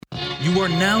You are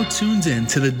now tuned in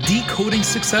to the Decoding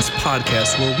Success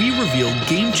podcast, where we reveal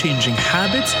game-changing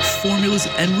habits, formulas,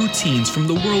 and routines from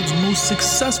the world's most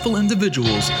successful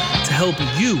individuals to help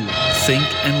you think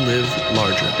and live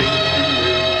larger.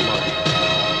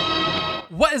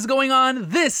 What is going on?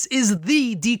 This is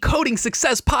the Decoding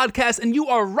Success podcast, and you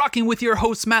are rocking with your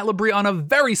host, Matt Labrie, on a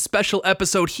very special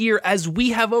episode here as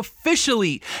we have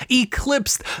officially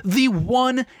eclipsed the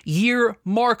 1 year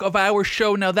mark of our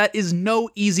show. Now, that is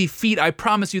no easy feat, I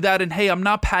promise you that. And hey, I'm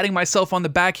not patting myself on the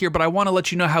back here, but I want to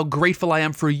let you know how grateful I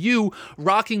am for you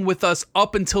rocking with us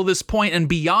up until this point and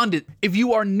beyond it. If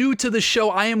you are new to the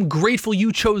show, I am grateful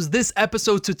you chose this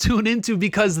episode to tune into,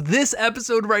 because this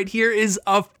episode right here is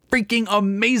a freaking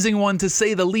amazing one, to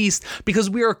say the least, because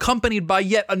we are accompanied by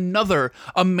yet another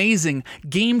amazing,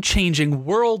 game-changing,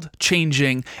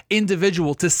 world-changing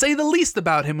individual, to say the least,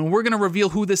 about him. And we're going to reveal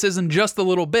who this is in just a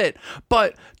little bit.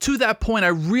 But to that point, I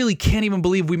really can't even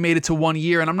believe we made it to 1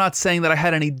 year. And I'm not saying that I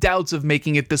had any doubts of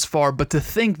making it this far, but to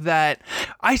think that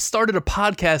I started a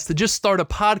podcast to just start a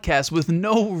podcast with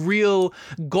no real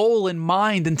goal in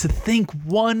mind, and to think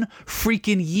 1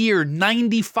 freaking year,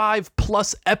 95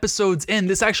 plus episodes in,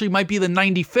 this actually might be the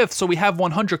 95th, so we have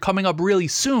 100 coming up really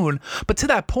soon. But to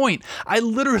that point, I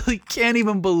literally can't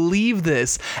even believe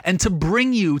this. And to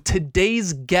bring you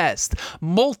today's guest,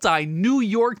 multi-New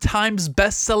York Times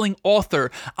best-selling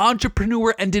author,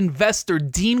 entrepreneur, and investor,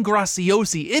 Dean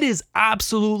Graziosi. It is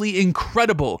absolutely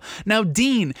incredible. Now,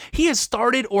 Dean, he has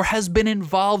started or has been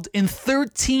involved in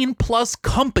 13 plus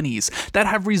companies that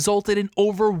have resulted in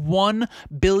over $1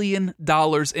 billion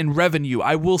in revenue.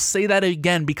 I will say that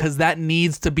again because that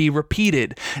needs to be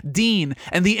repeated. Dean,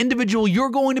 and the individual you're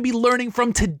going to be learning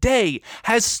from today,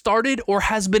 has started or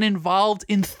has been involved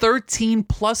in 13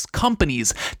 plus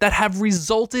companies that have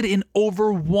resulted in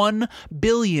over $1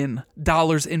 billion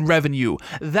in revenue.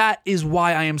 That is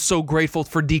why I am so grateful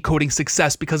for Decoding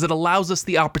Success, because it allows us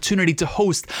the opportunity to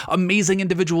host amazing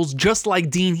individuals just like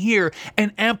Dean here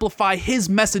and amplify his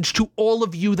message to all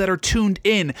of you that are tuned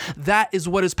in. That is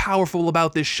what is powerful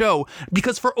about this show,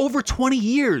 because for over 20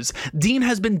 years, Dean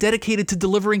has been dedicated to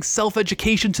delivering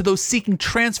self-education to those seeking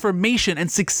transformation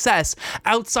and success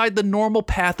outside the normal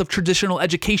path of traditional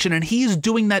education, and he is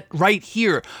doing that right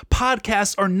here.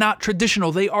 Podcasts are not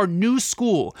traditional, they are new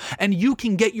school, and you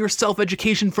can get your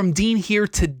self-education from Dean here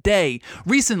today.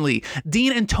 Recently,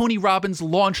 Dean and Tony Robbins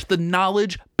launched the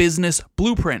Knowledge Business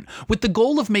Blueprint with the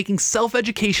goal of making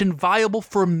self-education viable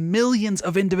for millions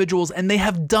of individuals, and they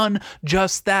have done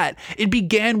just that. It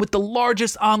began with the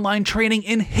largest online training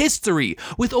in history,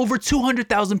 with over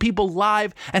 200,000 people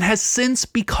live, and has since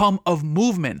become a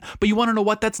movement. But you want to know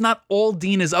what? That's not all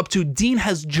Dean is up to. Dean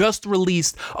has just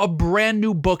released a brand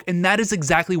new book, and that is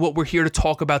exactly what we're here to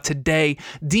talk about today.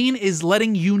 Dean is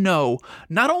letting you know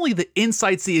not only the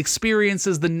insights, the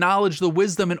experiences, the knowledge, the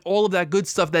wisdom, and all of that good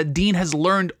stuff that Dean has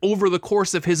learned over the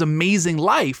course of his amazing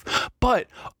life, but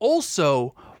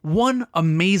also one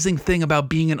amazing thing about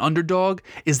being an underdog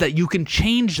is that you can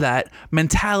change that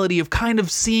mentality of kind of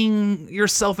seeing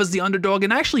yourself as the underdog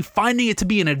and actually finding it to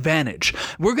be an advantage.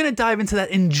 We're going to dive into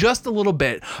that in just a little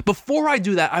bit. Before I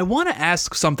do that, I want to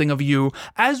ask something of you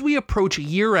as we approach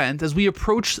year end, as we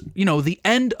approach, the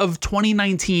end of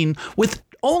 2019 with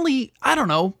only, I don't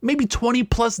know, maybe 20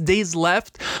 plus days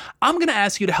left. I'm going to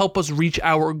ask you to help us reach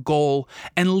our goal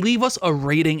and leave us a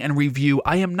rating and review.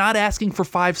 I am not asking for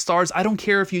 5 stars. I don't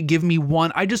care if you give me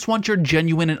 1. I just want your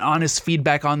genuine and honest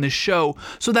feedback on this show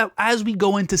so that as we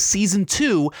go into season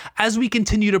 2, as we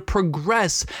continue to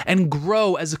progress and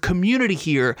grow as a community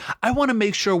here, I want to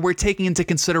make sure we're taking into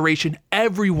consideration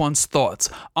everyone's thoughts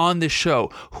on this show.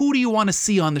 Who do you want to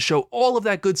see on the show? All of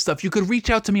that good stuff. You could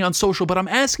reach out to me on social, but I'm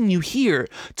asking you here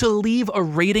to leave a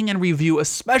rating and review,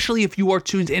 especially if you are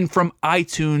tuned in from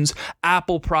iTunes,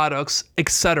 Apple products,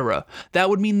 etc. That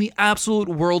would mean the absolute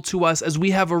world to us, as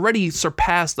we have already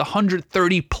surpassed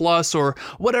 130 plus or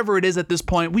whatever it is at this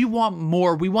point. We want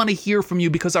more. We want to hear from you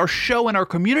because our show and our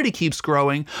community keeps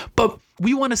growing, but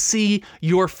we want to see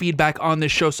your feedback on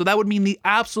this show. So that would mean the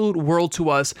absolute world to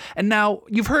us. And now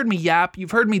you've heard me yap, you've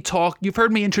heard me talk, you've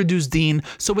heard me introduce Dean.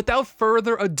 So without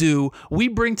further ado, we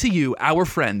bring to you our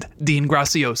friend, Dean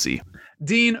Graziosi.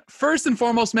 Dean, first and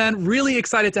foremost, man, really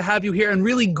excited to have you here and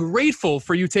really grateful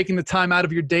for you taking the time out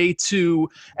of your day to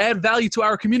add value to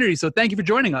our community. So thank you for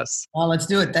joining us. Well, let's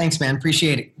do it. Thanks, man.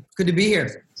 Appreciate it. Good to be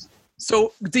here.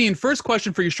 So, Dean, first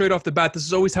question for you straight off the bat. This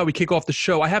is always how we kick off the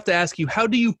show. I have to ask you, how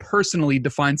do you personally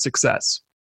define success?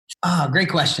 Great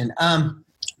question.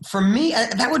 For me,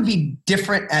 that would be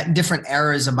different at different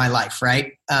eras of my life,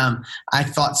 right? I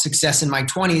thought success in my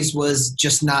 20s was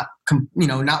just not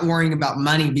worrying about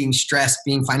money, being stressed,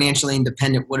 being financially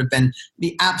independent would have been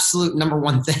the absolute number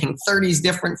one thing. 30s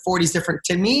different, 40s different.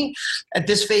 To me, at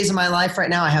this phase of my life right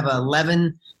now, I have an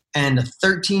 11 and a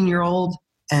 13-year-old.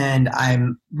 And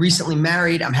I'm recently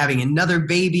married. I'm having another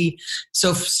baby.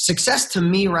 So success to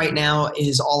me right now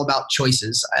is all about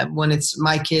choices. When it's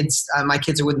my kids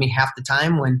are with me half the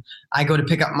time. When I go to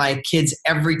pick up my kids,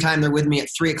 every time they're with me at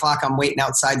 3:00, I'm waiting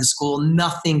outside the school.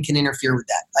 Nothing can interfere with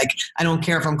that. Like, I don't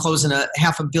care if I'm closing a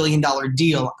 $500 million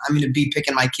deal. I'm going to be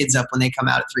picking my kids up when they come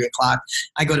out at 3:00.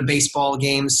 I go to baseball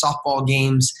games, softball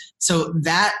games. So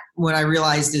that, what I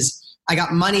realized is, I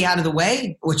got money out of the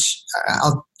way, which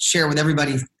I'll share with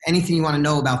everybody, anything you want to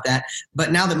know about that.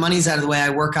 But now that money's out of the way, I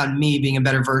work on me being a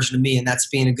better version of me, and that's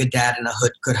being a good dad and a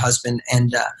good husband.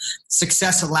 And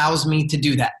success allows me to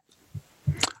do that.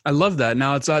 I love that.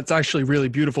 Now it's actually really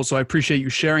beautiful. So I appreciate you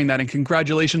sharing that, and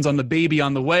congratulations on the baby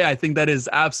on the way. I think that is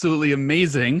absolutely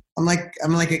amazing. I'm like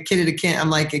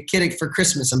a kid for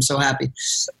Christmas. I'm so happy.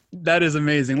 That is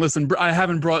amazing. Listen, I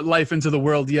haven't brought life into the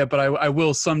world yet, but I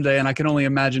will someday, and I can only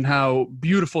imagine how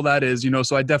beautiful that is,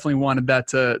 so I definitely wanted that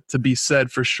to be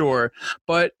said for sure.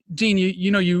 But Dean,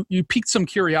 you piqued some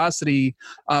curiosity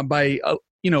by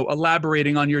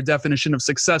elaborating on your definition of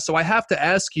success. So I have to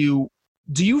ask you,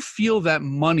 do you feel that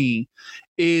money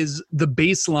is the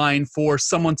baseline for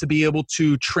someone to be able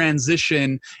to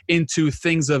transition into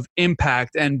things of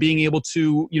impact and being able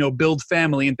to, build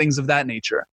family and things of that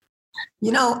nature?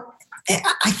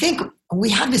 I think we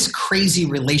have this crazy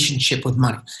relationship with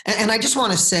money. And I just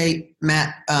want to say,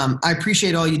 Matt, I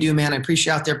appreciate all you do, man. I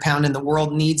appreciate out there pounding. The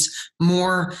world needs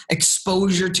more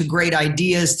exposure to great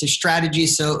ideas, to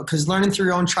strategies. So, because learning through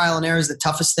your own trial and error is the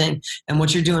toughest thing. And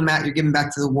what you're doing, Matt, you're giving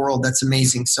back to the world. That's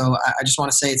amazing. So I just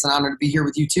want to say it's an honor to be here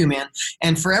with you too, man.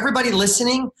 And for everybody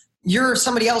listening, you're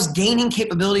somebody else gaining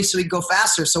capability so we go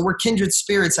faster. So we're kindred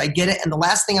spirits. I get it. And the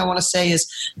last thing I want to say is,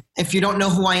 if you don't know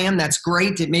who I am, that's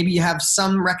great. Maybe you have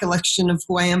some recollection of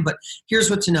who I am, but here's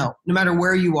what to know. No matter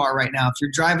where you are right now, if you're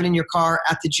driving in your car,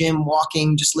 at the gym,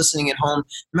 walking, just listening at home,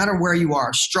 no matter where you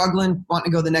are, struggling,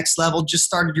 wanting to go to the next level, just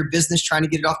started your business, trying to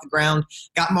get it off the ground,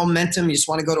 got momentum, you just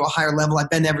want to go to a higher level. I've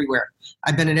been everywhere.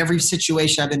 I've been in every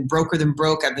situation. I've been broker than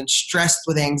broke. I've been stressed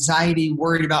with anxiety,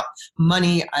 worried about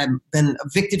money. I've been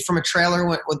evicted from a trailer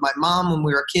with my mom when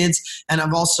we were kids. And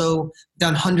I've also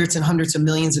done hundreds and hundreds of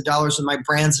millions of dollars with my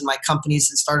brands and my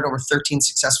companies, and started over 13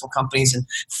 successful companies, and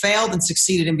failed and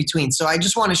succeeded in between. So I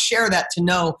just want to share that, to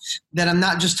know that I'm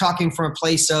not just talking from a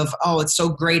place of, oh, it's so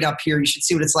great up here, you should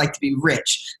see what it's like to be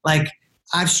rich. Like,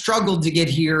 I've struggled to get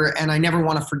here, and I never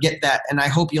want to forget that. And I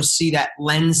hope you'll see that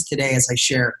lens today as I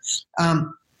share.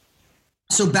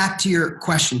 So back to your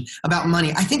question about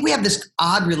money. I think we have this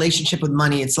odd relationship with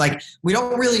money. It's like, we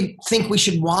don't really think we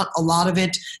should want a lot of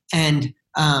it. And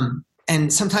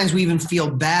sometimes we even feel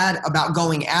bad about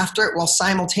going after it, while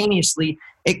simultaneously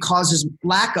it causes,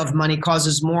 lack of money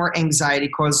causes more anxiety,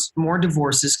 causes more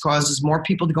divorces, causes more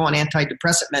people to go on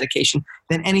antidepressant medication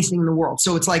than anything in the world.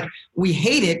 So it's like, we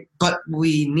hate it, but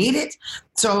we need it.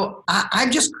 So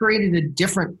I've just created a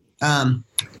different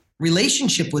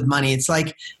relationship with money. It's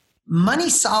like, money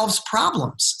solves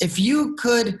problems. If you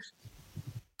could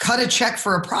cut a check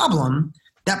for a problem,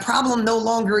 that problem no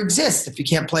longer exists. If you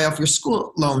can't pay off your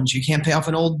school loans, you can't pay off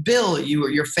an old bill,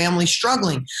 your family's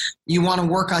struggling, you want to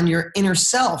work on your inner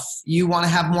self, you want to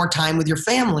have more time with your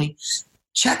family,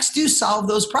 checks do solve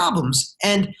those problems.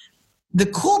 And the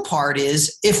cool part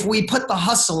is, if we put the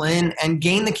hustle in and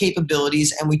gain the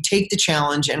capabilities, and we take the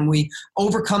challenge, and we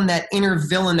overcome that inner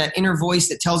villain, that inner voice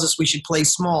that tells us we should play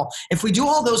small, if we do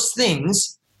all those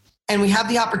things and we have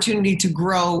the opportunity to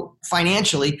grow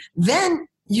financially, then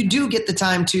you do get the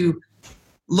time to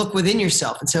look within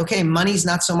yourself and say, okay, money's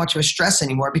not so much of a stress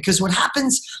anymore. Because what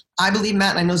happens, I believe,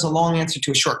 Matt, and I know it's a long answer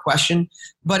to a short question,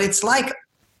 but it's like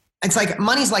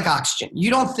money's like oxygen.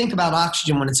 You don't think about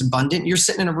oxygen when it's abundant. You're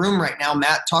sitting in a room right now,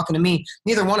 Matt, talking to me.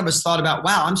 Neither one of us thought about,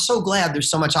 wow, I'm so glad there's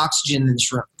so much oxygen in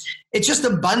this room. It's just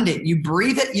abundant. You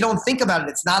breathe it. You don't think about it.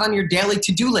 It's not on your daily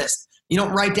to-do list. You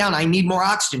don't write down, I need more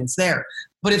oxygen. It's there.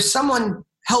 But if someone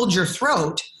held your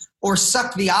throat or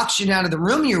sucked the oxygen out of the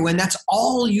room you're in, that's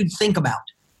all you'd think about.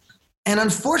 And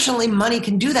unfortunately, money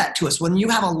can do that to us. When you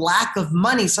have a lack of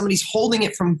money, somebody's holding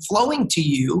it from flowing to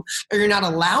you, or you're not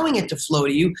allowing it to flow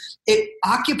to you, it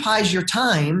occupies your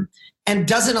time and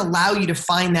doesn't allow you to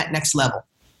find that next level.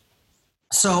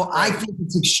 So I think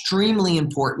it's extremely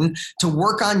important to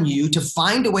work on you, to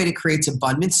find a way to create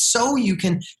abundance so you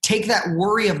can take that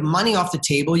worry of money off the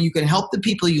table. You can help the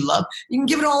people you love. You can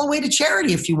give it all away to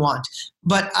charity if you want.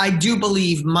 But I do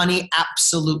believe money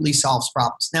absolutely solves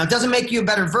problems. Now, it doesn't make you a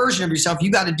better version of yourself.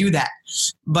 You got to do that.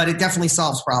 But it definitely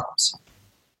solves problems.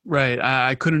 Right.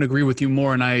 I couldn't agree with you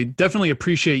more. And I definitely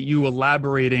appreciate you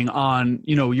elaborating on,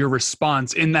 your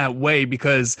response in that way,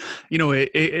 because,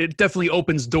 it definitely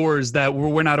opens doors that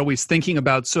we're not always thinking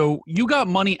about. So you got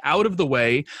money out of the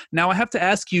way. Now I have to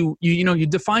ask you, you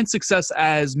define success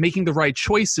as making the right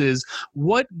choices.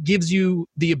 What gives you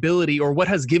the ability, or what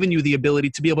has given you the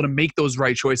ability to be able to make those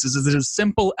right choices? Is it as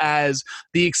simple as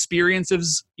the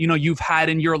experiences, you've had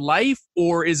in your life,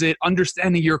 or is it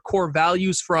understanding your core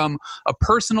values from a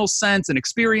personal sense, an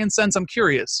experience sense? I'm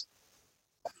curious.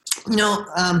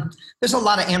 There's a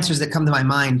lot of answers that come to my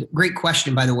mind. Great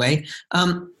question, by the way.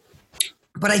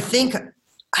 But I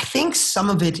think some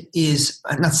of it is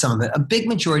not some of it. A big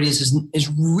majority is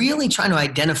really trying to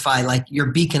identify like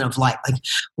your beacon of light. Like,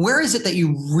 where is it that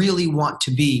you really want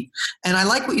to be? And I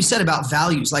like what you said about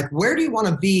values. Like, where do you want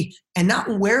to be? And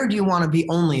not where do you want to be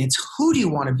only. It's who do you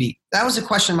want to be? That was a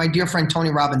question my dear friend Tony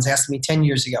Robbins asked me 10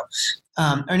 years ago.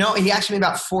 He asked me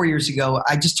about 4 years ago.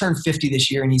 I just turned 50 this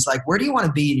year, and he's like, where do you want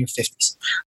to be in your 50s?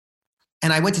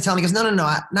 And I went to tell him, he goes, no,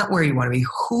 not where you want to be.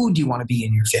 Who do you want to be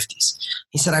in your 50s?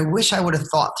 He said, I wish I would have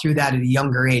thought through that at a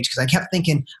younger age, because I kept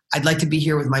thinking, I'd like to be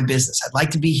here with my business. I'd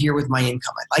like to be here with my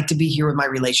income. I'd like to be here with my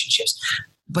relationships.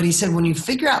 But he said, when you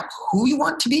figure out who you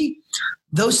want to be,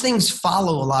 those things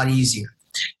follow a lot easier.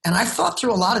 And I've thought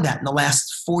through a lot of that in the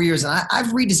last 4 years. And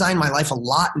I've redesigned my life a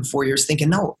lot in 4 years, thinking,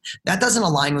 no, that doesn't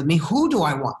align with me. Who do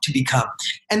I want to become?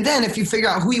 And then if you figure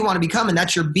out who you want to become, and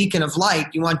that's your beacon of light,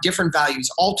 you want different values,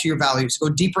 alter your values, go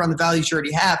deeper on the values you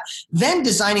already have, then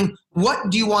designing what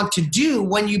do you want to do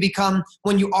when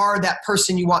you are that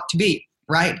person you want to be,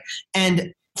 right?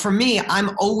 And for me,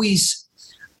 I'm always,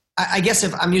 I guess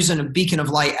if I'm using a beacon of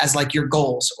light as like your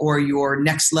goals or your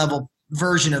next level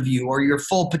version of you, or your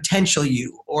full potential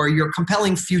you, or your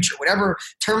compelling future, whatever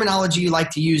terminology you like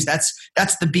to use, that's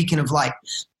the beacon of light.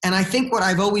 And I think what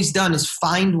I've always done is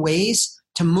find ways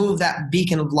to move that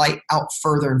beacon of light out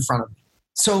further in front of me.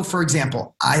 So for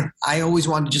example, I always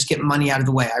wanted to just get money out of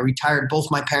the way. I retired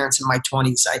both my parents in my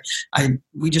 20s.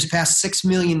 We just passed 6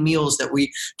 million meals that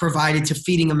we provided to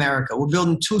Feeding America. We're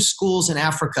building 2 schools in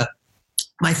Africa.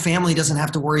 My family doesn't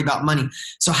have to worry about money.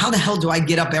 So how the hell do I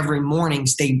get up every morning,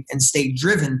 stay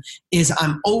driven? Is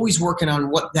I'm always working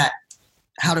on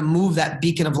how to move that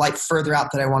beacon of light further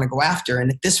out that I want to go after. And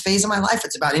at this phase of my life,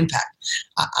 it's about impact.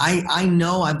 I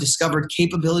know I've discovered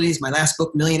capabilities. My last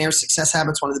book, Millionaire Success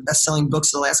Habits, one of the best-selling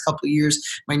books of the last couple of years.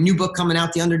 My new book coming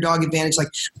out, The Underdog Advantage. Like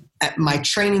at my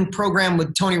training program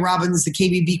with Tony Robbins, the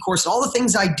KBB course, all the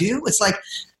things I do, it's like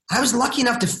I was lucky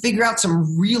enough to figure out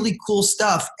some really cool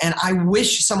stuff, and I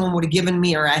wish someone would have given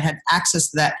me, or I had access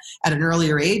to that at an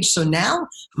earlier age. So now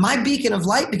my beacon of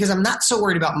light, because I'm not so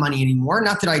worried about money anymore,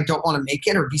 not that I don't want to make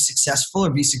it or be successful or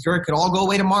be secure. It could all go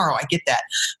away tomorrow. I get that.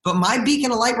 But my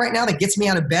beacon of light right now that gets me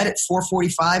out of bed at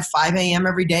 4:45, 5 a.m.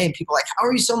 every day, and people are like, how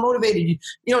are you so motivated?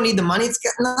 You don't need the money. It's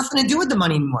got nothing to do with the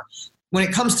money anymore. When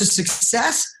it comes to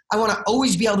success, I want to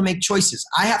always be able to make choices.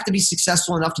 I have to be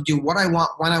successful enough to do what I want,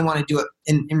 when I want to do it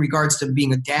in regards to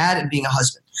being a dad and being a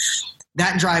husband.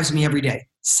 That drives me every day.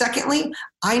 Secondly,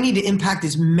 I need to impact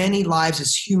as many lives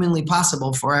as humanly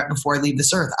possible before I leave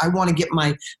this earth. I want to get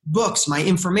my books, my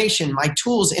information, my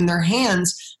tools in their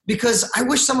hands because I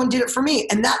wish someone did it for me.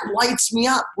 And that lights me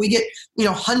up. We get,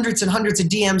 hundreds and hundreds of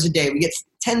DMs a day. We get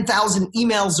 10,000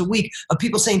 emails a week of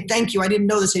people saying, thank you. I didn't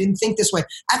know this. I didn't think this way.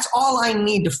 That's all I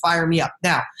need to fire me up.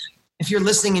 Now, if you're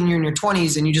listening and you're in your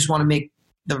 20s and you just want to make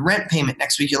the rent payment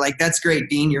next week, you're like, that's great,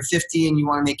 Dean. You're 50 and you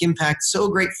want to make impact. So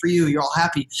great for you. You're all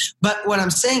happy. But what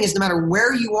I'm saying is no matter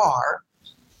where you are,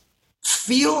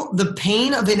 feel the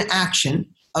pain of inaction,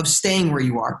 of staying where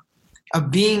you are,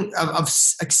 of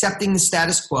accepting the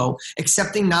status quo,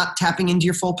 accepting not tapping into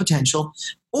your full potential,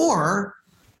 or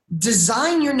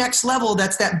design your next level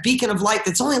that's that beacon of light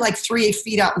that's only like 3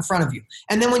 feet out in front of you.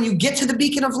 And then when you get to the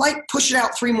beacon of light, push it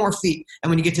out 3 more feet. And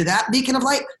when you get to that beacon of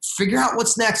light, figure out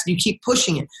what's next. And you keep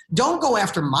pushing it. Don't go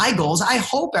after my goals. I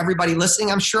hope everybody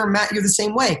listening, I'm sure, Matt, you're the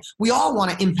same way. We all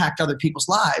want to impact other people's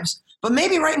lives. But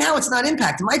maybe right now it's not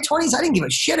impact. In my 20s, I didn't give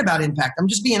a shit about impact. I'm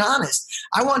just being honest.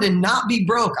 I wanted to not be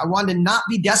broke. I wanted to not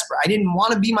be desperate. I didn't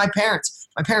want to be my parents.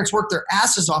 My parents worked their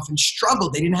asses off and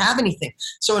struggled. They didn't have anything.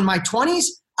 So in my 20s,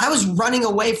 I was running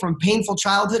away from painful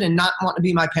childhood and not wanting to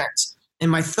be my parents. In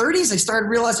my 30s, I started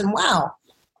realizing, wow,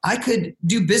 I could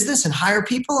do business and hire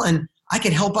people, and I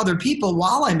could help other people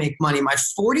while I make money. My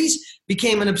 40s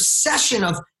became an obsession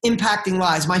of impacting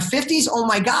lives. My 50s, oh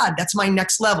my God, that's my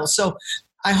next level. So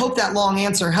I hope that long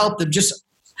answer helped. Of just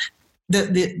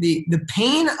the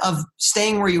pain of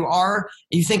staying where you are.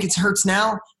 You think it hurts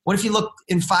now. What if you look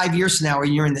in 5 years from now where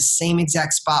you're in the same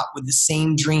exact spot with the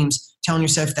same dreams, telling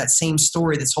yourself that same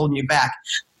story that's holding you back?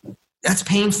 That's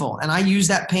painful. And I use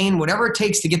that pain, whatever it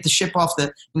takes to get the ship off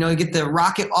the, get the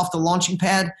rocket off the launching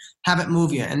pad, have it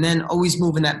move you. And then always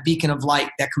move in that beacon of light,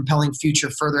 that compelling future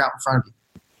further out in front of you.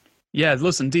 Yeah,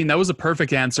 listen, Dean, that was a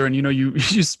perfect answer. And,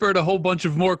 you spurred a whole bunch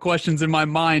of more questions in my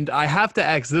mind. I have to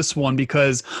ask this one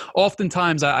because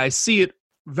oftentimes I see it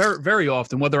very, very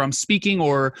often, whether I'm speaking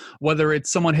or whether it's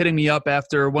someone hitting me up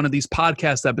after one of these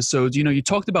podcast episodes. You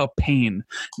talked about pain.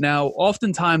 Now,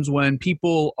 oftentimes when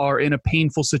people are in a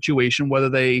painful situation, whether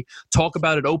they talk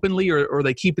about it openly or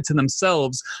they keep it to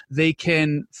themselves, they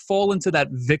can fall into that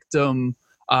victim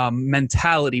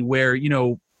mentality where,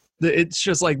 it's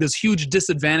just like this huge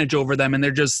disadvantage over them and they're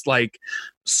just like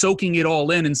soaking it all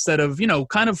in instead of,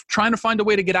 kind of trying to find a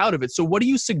way to get out of it. So what do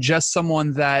you suggest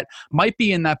someone that might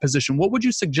be in that position? What would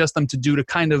you suggest them to do to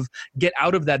kind of get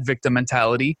out of that victim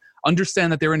mentality,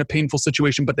 understand that they're in a painful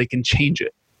situation, but they can change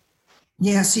it?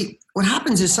 Yeah, see, what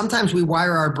happens is sometimes we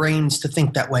wire our brains to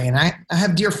think that way. And I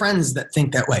have dear friends that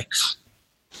think that way.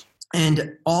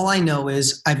 And all I know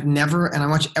is and I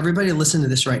want everybody to listen to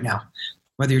this right now.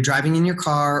 Whether you're driving in your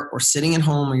car or sitting at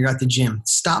home or you're at the gym,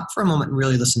 stop for a moment and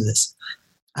really listen to this.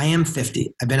 I am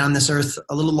 50. I've been on this earth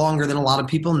a little longer than a lot of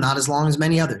people, not as long as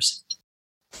many others.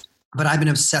 But I've been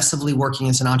obsessively working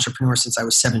as an entrepreneur since I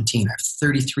was 17. I have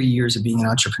 33 years of being an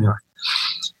entrepreneur.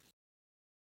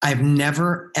 I've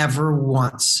never, ever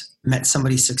once met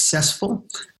somebody successful,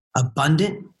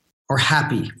 abundant, or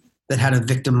happy that had a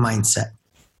victim mindset.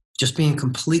 Just being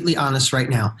completely honest right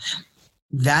now.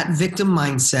 That victim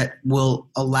mindset will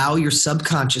allow your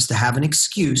subconscious to have an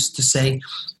excuse to say,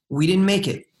 we didn't make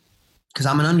it because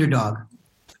I'm an underdog.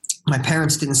 My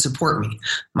parents didn't support me.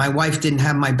 My wife didn't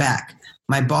have my back.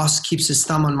 My boss keeps his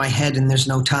thumb on my head and there's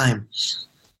no time.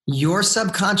 Your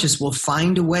subconscious will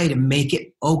find a way to make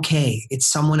it okay. It's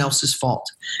someone else's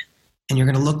fault. And you're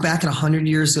going to look back at 100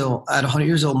 years old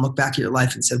and look back at your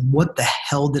life and say, what the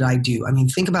hell did I do? I mean,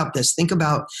 think about this. Think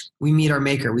about we meet our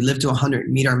maker. We live to 100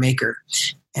 and meet our maker.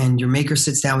 And your maker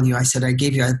sits down with you. I said, I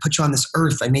put you on this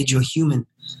earth. I made you a human.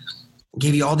 I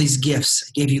gave you all these gifts.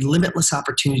 I gave you limitless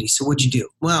opportunities. So what'd you do?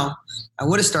 Well, I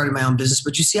would have started my own business,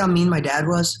 but you see how mean my dad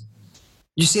was?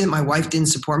 You see that my wife didn't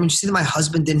support me? You see that my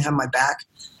husband didn't have my back?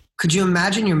 Could you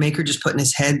imagine your maker just putting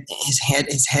his head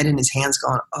in his hands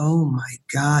going, oh my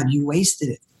God, you wasted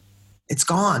it. It's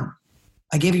gone.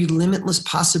 I gave you limitless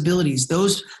possibilities.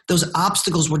 Those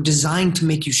obstacles were designed to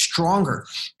make you stronger.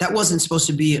 That wasn't supposed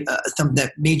to be something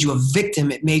that made you a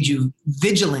victim. It made you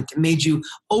vigilant. It made you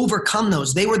overcome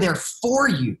those. They were there for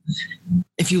you.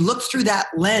 If you look through that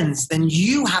lens, then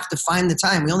you have to find the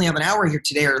time. We only have an hour here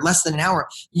today or less than an hour.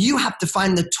 You have to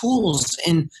find the tools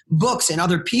in books and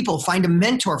other people. Find a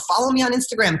mentor. Follow me on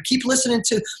Instagram. Keep listening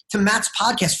to Matt's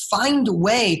podcast. Find a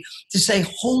way to say,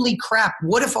 holy crap,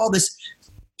 what if all this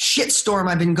shitstorm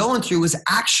I've been going through was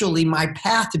actually my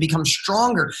path to become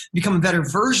stronger, become a better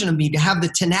version of me, to have the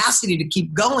tenacity to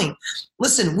keep going.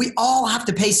 Listen, we all have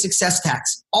to pay success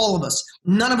tax. All of us.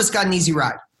 None of us got an easy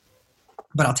ride.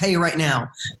 But I'll tell you right now,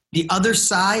 the other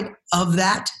side of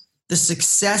that, the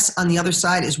success on the other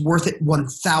side is worth it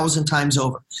 1,000 times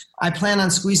over. I plan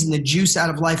on squeezing the juice out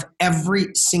of life every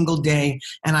single day.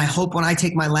 And I hope when I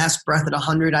take my last breath at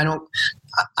 100,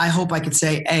 I hope I could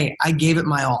say, hey, I gave it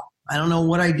my all. I don't know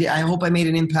what I did. I hope I made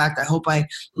an impact. I hope I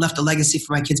left a legacy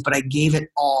for my kids, but I gave it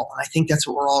all. And I think that's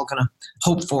what we're all going to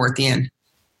hope for at the end.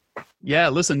 Yeah,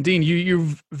 listen, Dean,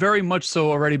 you've very much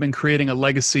so already been creating a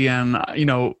legacy. And,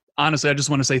 honestly, I just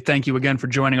want to say thank you again for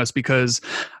joining us, because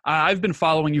I've been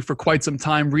following you for quite some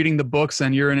time, reading the books,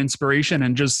 and you're an inspiration.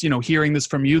 And just, hearing this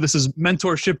from you, this is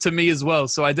mentorship to me as well.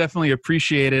 So I definitely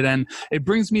appreciate it. And it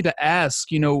brings me to ask,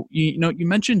 you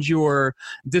mentioned your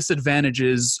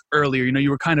disadvantages earlier. You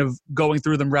were kind of going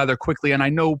through them rather quickly. And I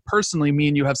know personally, me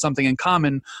and you have something in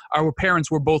common. Our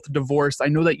parents were both divorced. I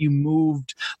know that you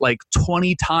moved like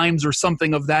 20 times or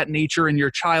something of that nature in your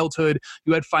childhood.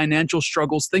 You had financial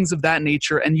struggles, things of that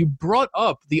nature. And you brought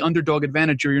up the underdog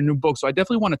advantage or your new book. So I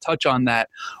definitely want to touch on that.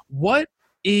 What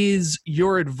is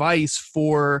your advice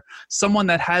for someone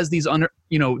that has these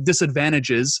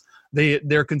disadvantages?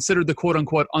 They're considered the quote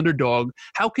unquote underdog.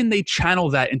 How can they channel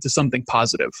that into something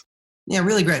positive? Yeah,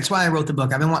 really great. That's why I wrote the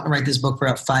book. I've been wanting to write this book for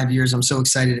about 5 years. I'm so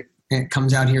excited It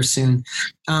comes out here soon.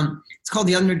 It's called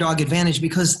The Underdog Advantage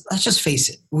because let's just face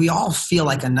it, we all feel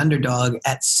like an underdog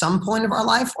at some point of our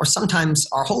life or sometimes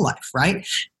our whole life, right?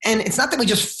 And it's not that we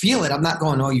just feel it. I'm not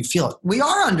going, oh, you feel it. We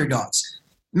are underdogs.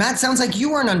 Matt, sounds like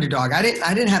you were an underdog. I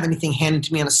didn't have anything handed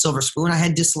to me on a silver spoon. I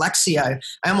had dyslexia.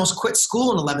 I almost quit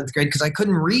school in 11th grade because I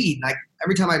couldn't read.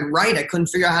 Every time I'd write, I couldn't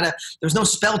figure out how to, there was no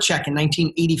spell check in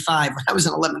 1985 when I was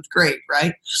in 11th grade,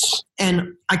 right?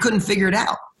 And I couldn't figure it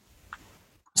out.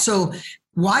 So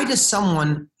why does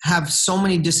someone have so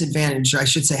many disadvantages? I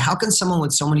should say, how can someone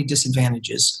with so many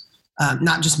disadvantages,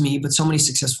 not just me, but so many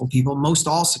successful people, most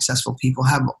all successful people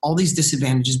have all these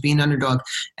disadvantages being an underdog.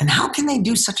 And how can they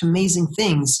do such amazing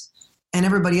things? And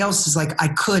everybody else is like, I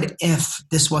could if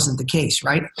this wasn't the case,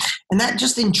 right? And that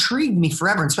just intrigued me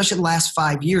forever, especially the last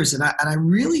 5 years. And I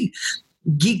really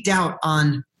geeked out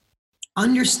on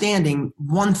understanding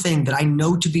one thing that I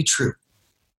know to be true.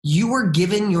 You are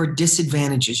given your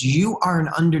disadvantages. You are an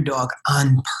underdog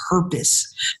on purpose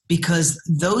because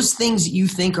those things you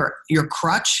think are your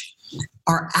crutch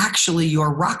are actually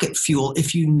your rocket fuel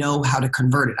if you know how to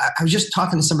convert it. I was just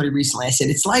talking to somebody recently. I said,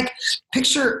 it's like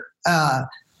picture,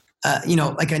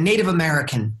 like a Native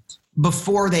American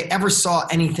before they ever saw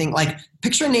anything. Like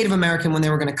picture a Native American when they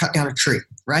were going to cut down a tree,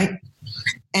 right?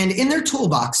 And in their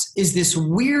toolbox is this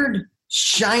weird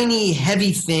shiny,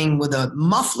 heavy thing with a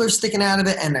muffler sticking out of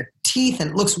it and a teeth,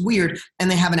 and it looks weird,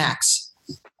 and they have an axe,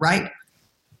 right?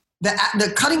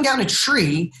 The cutting down a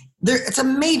tree, it's a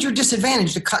major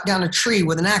disadvantage to cut down a tree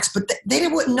with an axe, but they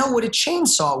wouldn't know what a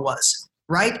chainsaw was,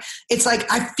 right? It's like,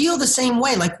 I feel the same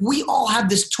way. Like we all have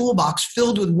this toolbox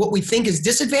filled with what we think is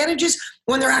disadvantages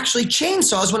when they're actually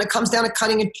chainsaws when it comes down to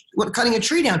cutting a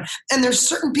tree down. And there's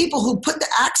certain people who put the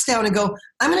axe down and go,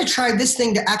 I'm going to try this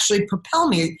thing to actually propel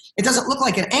me. It doesn't look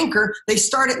like an anchor. They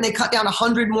start it and they cut down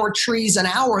 100 more trees an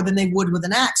hour than they would with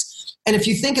an axe. And if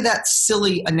you think of that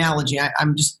silly analogy,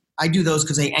 I do those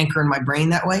because they anchor in my brain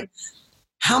that way.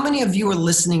 How many of you are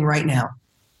listening right now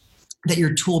that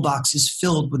your toolbox is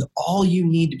filled with all you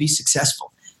need to be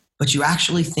successful, but you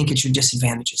actually think it's your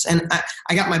disadvantages? And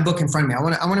I got my book in front of me.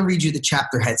 I want to read you the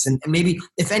chapter heads, and maybe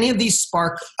if any of these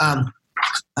spark a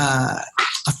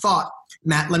thought,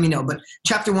 Matt, let me know. But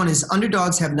chapter 1 is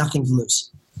underdogs have nothing to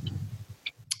lose.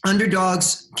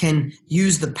 Underdogs can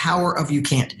use the power of you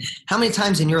can't. How many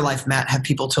times in your life, Matt, have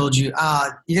people told you,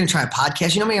 you're going to try a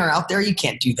podcast? You know how many are out there? You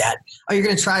can't do that. Oh, you're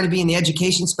going to try to be in the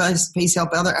education space, help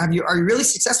other. Are you really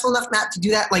successful enough, Matt, to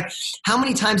do that? Like, how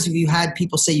many times have you had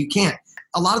people say you can't?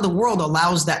 A lot of the world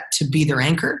allows that to be their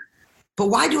anchor. But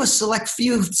why do a select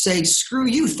few say, screw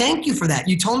you, thank you for that.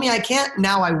 You told me I can't,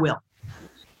 now I will.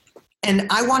 And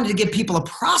I wanted to give people a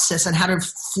process on how to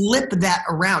flip that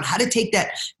around, how to take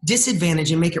that disadvantage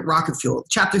and make it rocket fuel.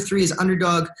 Chapter 3 is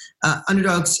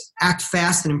underdogs act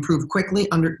fast and improve quickly.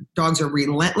 Underdogs are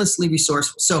relentlessly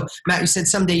resourceful. So Matt, you said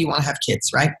someday you want to have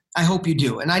kids, right? I hope you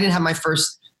do. And I didn't have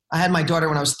I had my daughter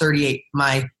when I was 38,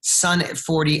 my son at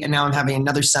 40, and now I'm having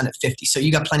another son at 50. So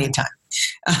you got plenty of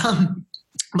time.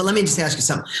 But let me just ask you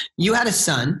something. You had a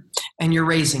son and you're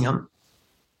raising him,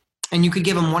 and you could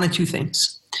give him one of two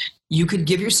things. You could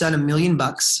give your son $1 million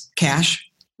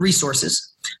cash,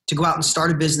 resources, to go out and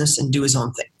start a business and do his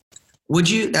own thing. Would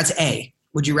you? That's A.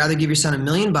 Would you rather give your son $1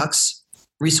 million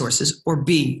resources, or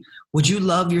B, would you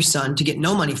love your son to get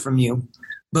no money from you,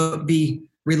 but be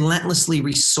relentlessly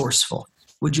resourceful?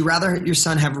 Would you rather your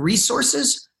son have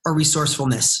resources or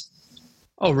resourcefulness?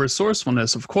 Oh,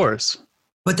 resourcefulness, of course.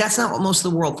 But that's not what most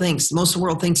of the world thinks. Most of the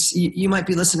world thinks, you might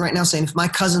be listening right now saying, if my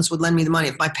cousins would lend me the money,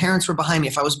 if my parents were behind me,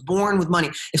 if I was born with money,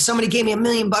 if somebody gave me $1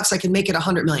 million, I could make it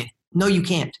 100 million. No, you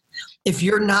can't. If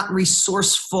you're not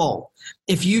resourceful,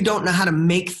 if you don't know how to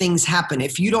make things happen,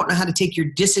 if you don't know how to take your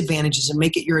disadvantages and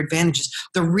make it your advantages,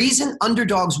 the reason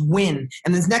underdogs win,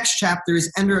 and this next chapter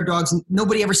is underdogs,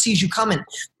 nobody ever sees you coming.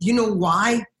 You know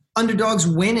why underdogs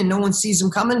win and no one sees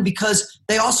them coming? Because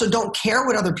they also don't care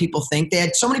what other people think. They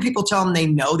had so many people tell them they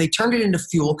know. They turned it into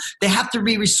fuel. They have to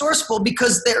be resourceful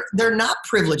because they're not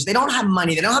privileged. They don't have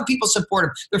money. They don't have people support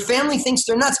them. Their family thinks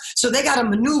they're nuts. So they got to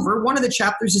maneuver. One of the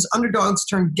chapters is underdogs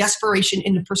turn desperation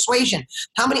into persuasion.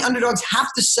 How many underdogs have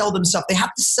to sell themselves? They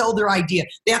have to sell their idea.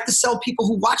 They have to sell people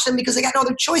who watch them because they got no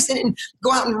other choice. They didn't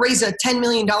go out and raise a $10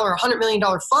 million or $100 million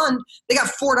fund. They got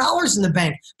 $4 in the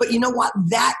bank. But you know what?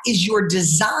 That is your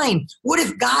design. What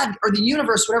if God or the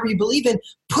universe, whatever you believe in,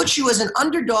 puts you as an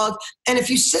underdog, and if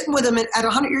you're sitting with him at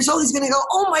 100 years old, he's going to go,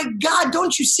 oh my God,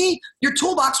 don't you see? Your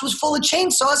toolbox was full of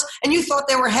chainsaws and you thought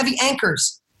they were heavy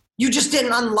anchors. You just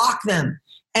didn't unlock them.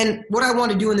 And what I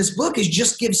want to do in this book is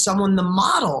just give someone the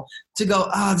model to go,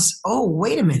 oh,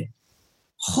 wait a minute.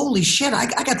 Holy shit, I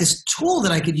got this tool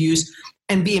that I could use.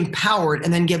 and be empowered,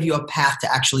 and then give you a path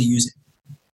to actually use it.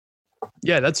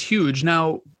 Yeah, that's huge.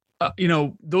 Now,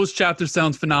 those chapters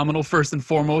sound phenomenal first and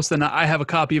foremost. And I have a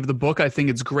copy of the book. I think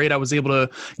it's great. I was able to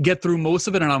get through most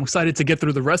of it and I'm excited to get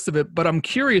through the rest of it. But I'm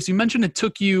curious, you mentioned it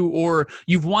took you, or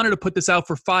you've wanted to put this out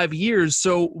for 5 years.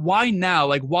 So why now?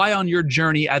 Like, why on your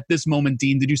journey at this moment,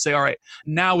 Dean, did you say, all right,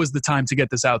 now is the time to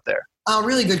get this out there?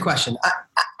 Really good question.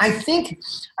 I think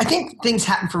things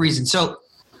happen for reasons. So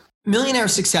Millionaire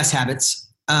Success Habits,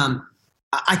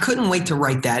 I couldn't wait to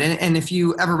write that. And if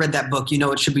you ever read that book,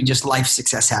 it should be just life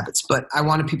success habits. But I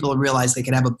wanted people to realize they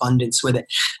could have abundance with it.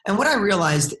 And what I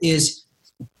realized is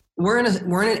we're in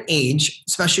an age,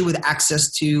 especially with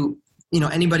access to,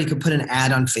 anybody could put an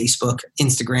ad on Facebook,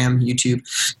 Instagram, YouTube.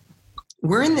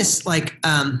 We're in this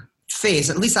phase,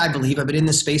 at least I believe, I've been in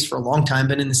this space for a long time,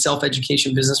 been in the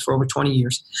self-education business for over 20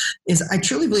 years, is I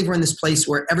truly believe we're in this place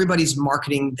where everybody's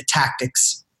marketing the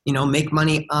tactics. Make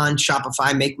money on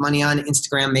Shopify, make money on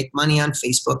Instagram, make money on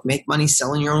Facebook, make money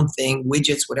selling your own thing,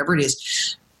 widgets, whatever it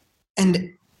is.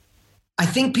 And I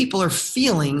think people are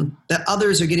feeling that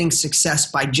others are getting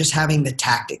success by just having the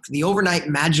tactic, the overnight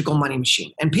magical money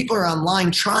machine. And people are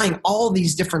online trying all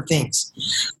these different things.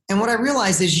 And what I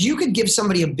realized is you could give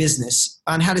somebody a business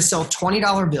on how to sell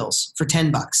 $20 bills for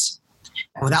 $10.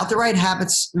 And without the right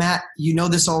habits, Matt,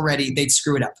 this already, they'd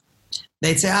screw it up.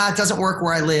 They'd say, it doesn't work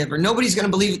where I live, or nobody's going to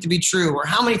believe it to be true, or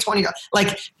how many $20.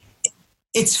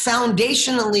 It's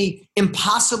foundationally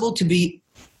impossible to be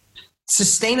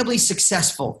sustainably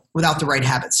successful without the right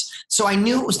habits. So I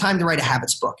knew it was time to write a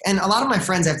habits book. And a lot of my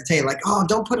friends have to tell you,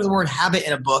 don't put the word habit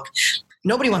in a book.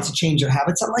 Nobody wants to change their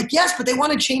habits. I'm like, yes, but they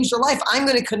want to change their life. I'm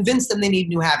going to convince them they need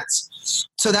new habits.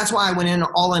 So that's why I went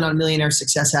all in on Millionaire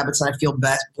Success Habits, and I feel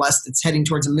blessed. It's heading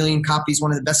towards 1 million copies, one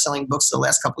of the best-selling books the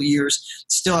last couple of years.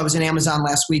 Still, I was in Amazon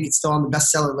last week. It's still on the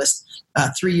bestseller list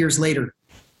 3 years later.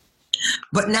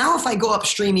 But now if I go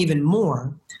upstream even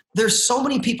more, there's so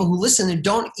many people who listen and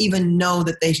don't even know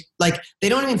that they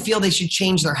don't even feel they should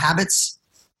change their habits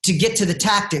to get to the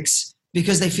tactics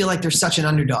because they feel like they're such an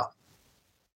underdog.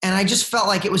 And I just felt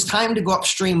like it was time to go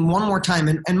upstream one more time.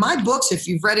 And my books, if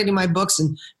you've read any of my books,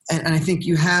 and I think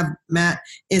you have, Matt,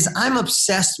 is I'm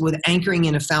obsessed with anchoring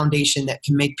in a foundation that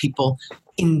can make people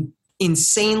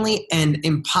insanely and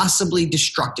impossibly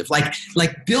destructive.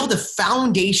 Like build a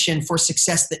foundation for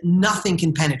success that nothing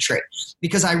can penetrate.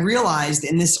 Because I realized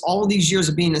in all of these years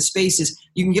of being in spaces,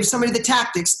 you can give somebody the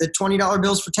tactics, the $20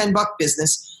 bills for $10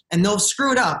 business, and they'll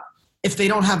screw it up if they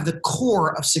don't have the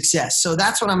core of success. So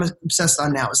that's what I'm obsessed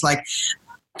on now. It's like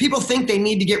people think they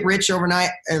need to get rich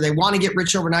overnight, or they want to get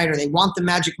rich overnight, or they want the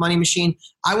magic money machine.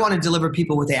 I want to deliver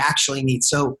people what they actually need.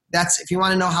 So if you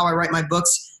want to know how I write my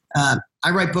books,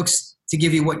 I write books to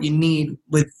give you what you need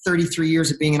with 33 years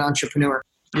of being an entrepreneur.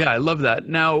 Yeah, I love that.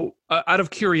 Now, out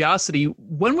of curiosity,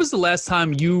 when was the last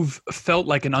time you've felt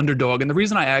like an underdog? And the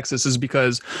reason I ask this is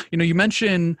because, you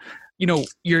mentioned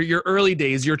your early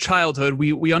days, your childhood,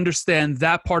 we understand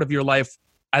that part of your life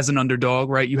as an underdog,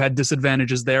 right? You had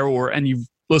disadvantages there, and you've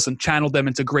channeled them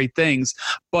into great things.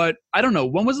 But I don't know,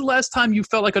 when was the last time you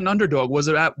felt like an underdog? Was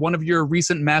it at one of your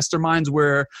recent masterminds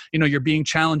where, you're being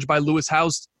challenged by Lewis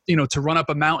Howes, to run up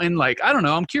a mountain? I don't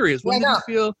know. I'm curious. When did you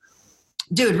feel?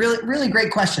 Dude, really, really great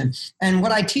question. And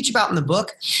what I teach about in the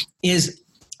book is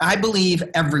I believe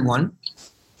everyone,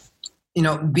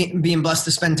 being blessed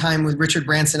to spend time with Richard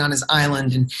Branson on his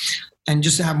island and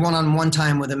just to have one-on-one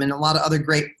time with him and a lot of other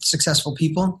great successful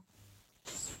people.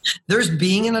 There's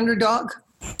being an underdog.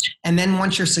 And then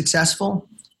once you're successful,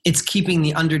 it's keeping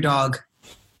the underdog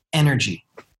energy.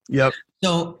 Yep.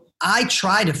 So I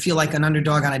try to feel like an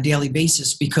underdog on a daily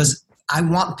basis because I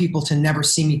want people to never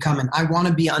see me coming. I want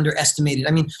to be underestimated.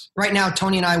 I mean, right now,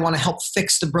 Tony and I want to help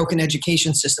fix the broken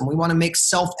education system. We want to make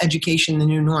self-education the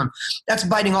new norm. That's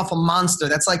biting off a monster.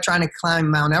 That's like trying to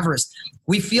climb Mount Everest.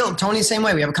 Tony the same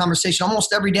way. We have a conversation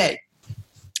almost every day.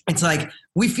 It's like,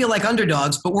 we feel like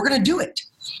underdogs, but we're going to do it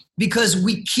because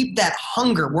we keep that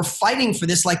hunger. We're fighting for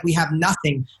this like we have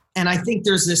nothing. And I think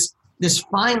there's this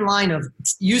fine line of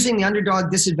using the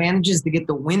underdog disadvantages to get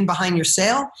the wind behind your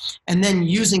sail, and then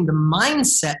using the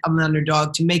mindset of an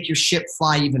underdog to make your ship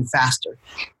fly even faster.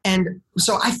 And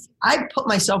so I put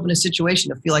myself in a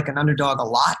situation to feel like an underdog a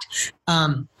lot.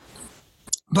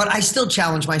 But I still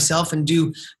challenge myself and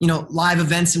do, live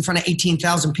events in front of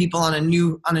 18,000 people on a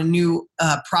new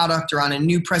product or on a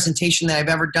new presentation that I've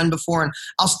ever done before. And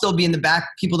I'll still be in the back.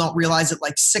 People don't realize it,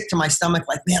 like sick to my stomach.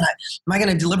 Like, man, am I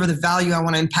going to deliver the value? I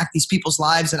want to impact these people's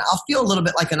lives. And I'll feel a little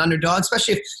bit like an underdog,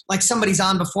 especially if like somebody's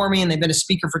on before me and they've been a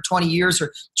speaker for 20 years.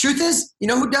 Or truth is, you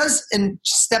know who does and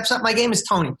steps up my game is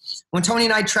Tony. When Tony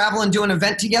and I travel and do an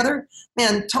event together,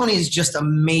 man, Tony is just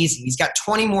amazing. He's got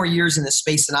 20 more years in this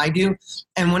space than I do.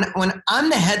 And when I'm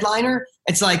the headliner,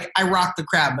 it's like I rock the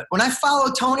crowd. But when I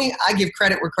follow Tony, I give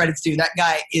credit where credit's due. That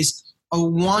guy is a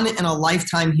one in a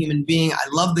lifetime human being. I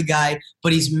love the guy,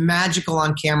 but he's magical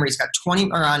on camera. He's got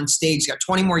 20 or on stage. He's got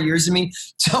 20 more years than me.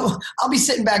 So I'll be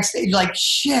sitting backstage like,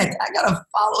 shit, I got to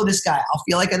follow this guy. I'll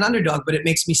feel like an underdog, but it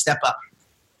makes me step up.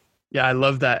 Yeah, I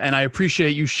love that. And I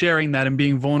appreciate you sharing that and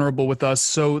being vulnerable with us.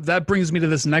 So that brings me to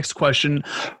this next question.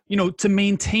 You know, to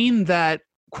maintain that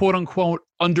quote unquote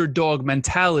underdog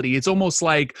mentality, it's almost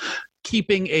like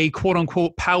keeping a quote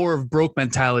unquote power of broke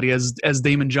mentality, as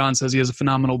Damon John says. He has a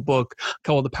phenomenal book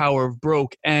called The Power of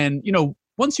Broke. And, you know,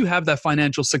 once you have that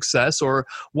financial success, or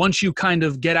once you kind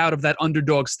of get out of that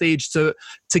underdog stage, to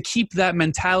keep that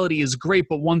mentality is great.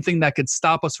 But one thing that could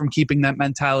stop us from keeping that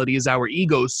mentality is our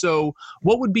ego. So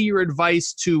what would be your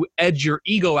advice to edge your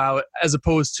ego out as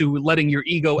opposed to letting your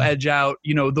ego edge out,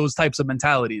 you know, those types of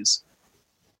mentalities?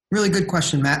 Really good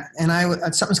question, Matt. And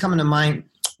something's coming to mind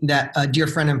that a dear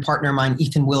friend and partner of mine,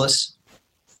 Ethan Willis,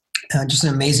 just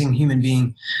an amazing human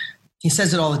being. He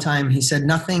says it all the time. He said,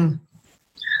 nothing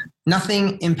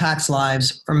impacts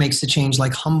lives or makes the change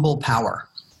like humble power.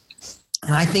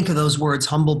 And I think of those words,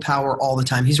 humble power, all the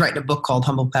time. He's writing a book called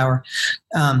Humble Power.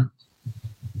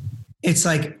 It's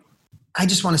like, I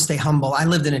just want to stay humble. I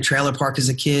lived in a trailer park as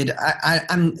a kid.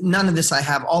 I'm none of this I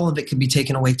have. All of it could be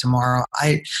taken away tomorrow.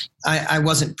 I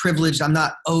wasn't privileged. I'm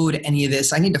not owed any of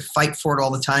this. I need to fight for it all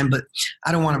the time, but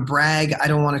I don't want to brag. I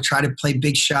don't want to try to play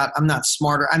big shot. I'm not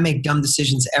smarter. I make dumb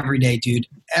decisions every day, dude.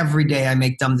 Every day I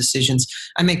make dumb decisions.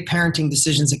 I make parenting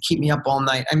decisions that keep me up all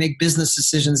night. I make business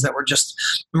decisions that were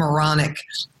just moronic.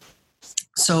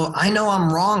 So I know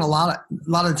I'm wrong a lot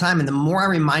of the time. And the more I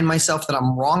remind myself that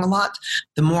I'm wrong a lot,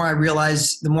 the more I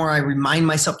realize, the more I remind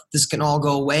myself that this can all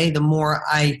go away, the more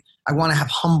I want to have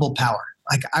humble power.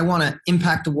 Like I want to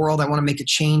impact the world. I want to make a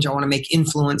change. I want to make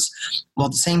influence. Well,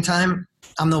 at the same time,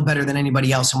 I'm no better than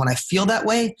anybody else. And when I feel that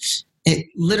way,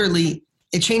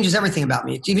 it changes everything about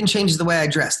me. It even changes the way I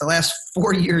dress. The last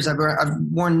 4 years, I've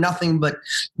worn nothing but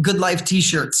Good Life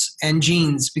t-shirts and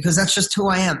jeans because that's just who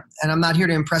I am. And I'm not here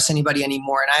to impress anybody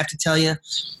anymore. And I have to tell you,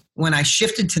 when I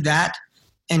shifted to that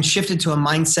and shifted to a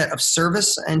mindset of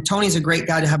service, and Tony's a great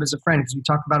guy to have as a friend because we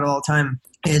talk about it all the time,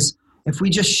 is if we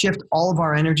just shift all of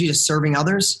our energy to serving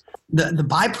others, the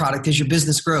byproduct is your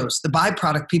business grows. The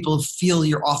byproduct, people feel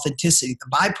your authenticity. The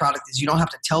byproduct is you don't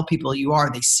have to tell people you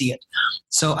are, they see it.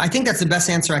 So I think that's the best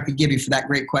answer I could give you for that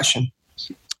great question.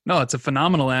 No, it's a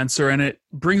phenomenal answer. And it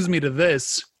brings me to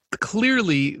this.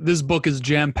 Clearly, this book is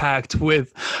jam-packed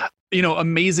with, you know,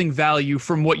 amazing value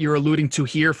from what you're alluding to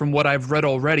here, from what I've read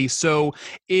already. So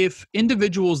if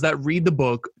individuals that read the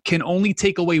book can only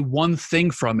take away one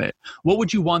thing from it, what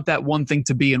would you want that one thing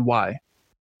to be and why?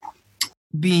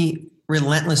 Be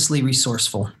relentlessly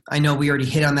resourceful. I know we already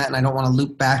hit on that and I don't want to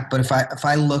loop back, but if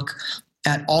I look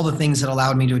at all the things that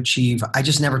allowed me to achieve, I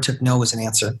just never took no as an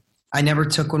answer. I never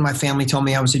took when my family told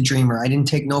me I was a dreamer. I didn't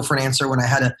take no for an answer when I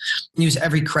had to use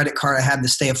every credit card I had to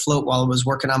stay afloat while I was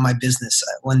working on my business.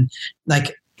 When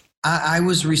I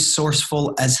was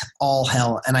resourceful as all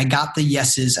hell, and I got the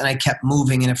yeses and I kept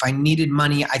moving. And if I needed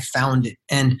money, I found it.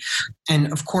 And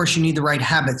of course you need the right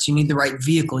habits. You need the right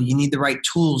vehicle. You need the right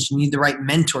tools. You need the right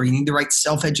mentor. You need the right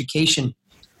self-education,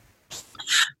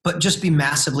 but just be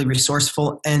massively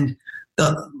resourceful. And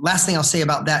the last thing I'll say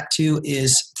about that too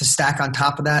is to stack on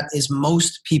top of that is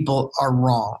most people are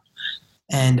wrong.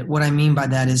 And what I mean by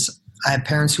that is I have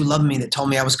parents who loved me that told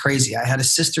me I was crazy. I had a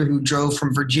sister who drove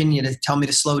from Virginia to tell me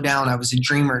to slow down. I was a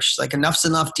dreamer. She's like, enough's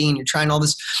enough, Dean. You're trying all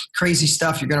this crazy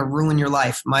stuff. You're going to ruin your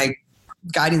life. My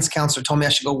guidance counselor told me I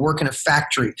should go work in a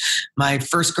factory. My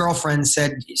first girlfriend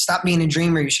said, stop being a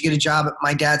dreamer. You should get a job at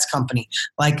my dad's company.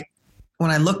 Like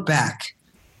when I look back,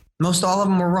 most all of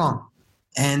them were wrong.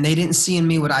 And they didn't see in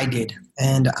me what I did.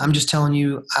 And I'm just telling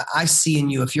you, I see in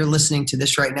you, if you're listening to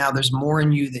this right now, there's more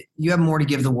in you that you have more to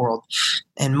give the world.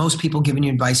 And most people giving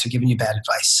you advice are giving you bad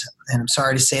advice. And I'm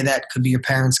sorry to say that. Could be your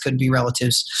parents, could be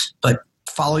relatives. But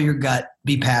follow your gut,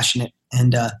 be passionate,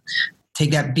 and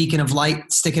take that beacon of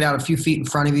light, stick it out a few feet in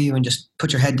front of you, and just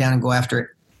put your head down and go after it.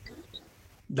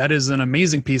 That is an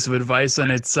amazing piece of advice, and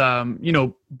it's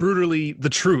brutally the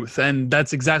truth, and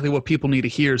that's exactly what people need to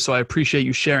hear. So I appreciate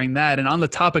you sharing that. And on the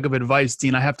topic of advice,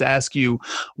 Dean, I have to ask you,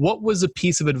 what was a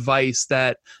piece of advice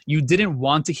that you didn't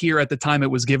want to hear at the time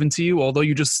it was given to you? Although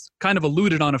you just kind of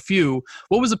alluded on a few,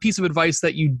 what was a piece of advice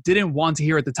that you didn't want to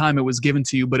hear at the time it was given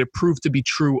to you, but it proved to be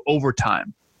true over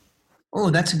time? Oh,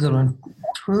 that's a good one.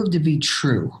 Proved to be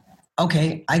true.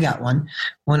 Okay, I got one.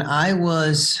 When I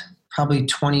was probably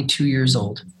 22 years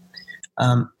old,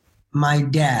 my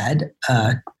dad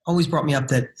always brought me up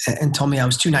and told me I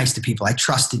was too nice to people. I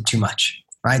trusted too much,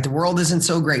 right? The world isn't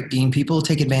so great, Dean. People will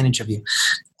take advantage of you.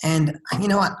 And you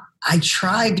know what? I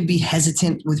tried to be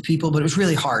hesitant with people, but it was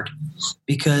really hard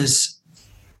because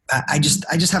I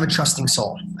just have a trusting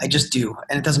soul. I just do.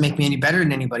 And it doesn't make me any better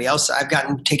than anybody else. I've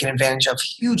gotten taken advantage of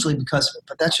hugely because of it,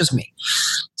 but that's just me.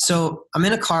 So I'm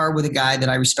in a car with a guy that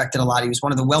I respected a lot. He was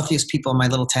one of the wealthiest people in my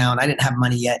little town. I didn't have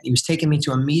money yet. He was taking me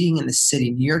to a meeting in the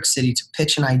city, New York City, to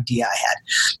pitch an idea I had.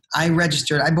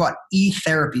 I bought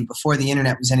e-therapy before the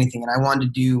internet was anything, and I wanted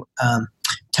to do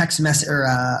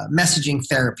messaging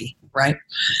therapy, right?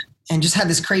 And just had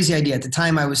this crazy idea. At the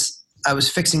time, I was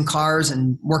fixing cars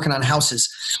and working on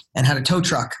houses and had a tow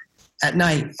truck at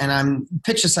night. And I'm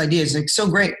pitched this idea. It's like, so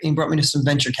great. And he brought me to some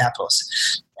venture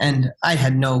capitalists. And I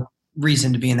had no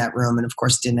reason to be in that room. And of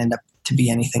course, didn't end up to be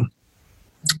anything.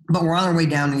 But we're on our way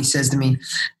down and he says to me,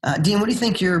 Dean, what do you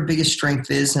think your biggest strength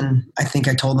is? And I think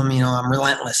I told him, I'm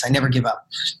relentless. I never give up.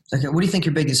 Like, what do you think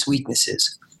your biggest weakness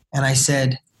is? And I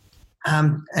said,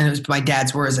 and it was my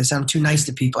dad's words. I said, I'm too nice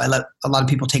to people. I let a lot of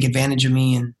people take advantage of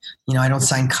me, and, I don't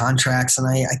sign contracts, and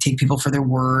I take people for their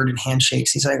word and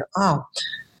handshakes. He's like, oh,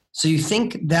 so you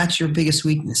think that's your biggest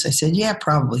weakness? I said, yeah,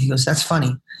 probably. He goes, that's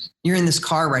funny. You're in this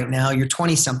car right now. You're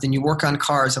 20 something. You work on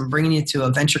cars. I'm bringing you to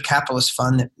a venture capitalist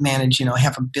fund that manage,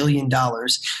 $500 million.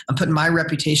 I'm putting my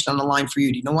reputation on the line for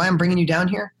you. Do you know why I'm bringing you down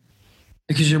here?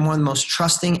 Because you're one of the most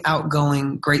trusting,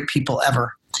 outgoing, great people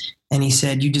ever. And he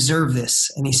said, you deserve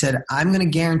this. And he said, I'm going to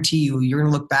guarantee you're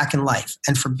going to look back in life.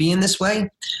 And for being this way,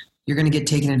 you're going to get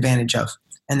taken advantage of.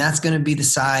 And that's going to be the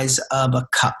size of a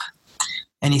cup.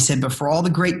 And he said, but for all the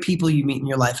great people you meet in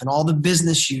your life and all the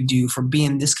business you do for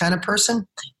being this kind of person,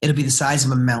 it'll be the size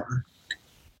of a mountain.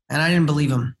 And I didn't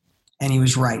believe him. And he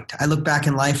was right. I look back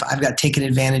in life, I've got taken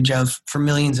advantage of for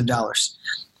millions of dollars.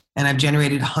 And I've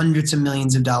generated hundreds of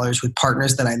millions of dollars with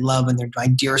partners that I love, and they're my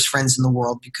dearest friends in the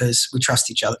world because we trust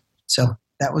each other. So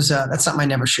that's something I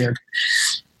never shared.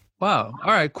 Wow.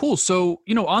 All right, cool. So,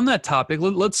 on that topic,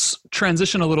 let's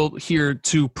transition a little here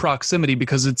to proximity,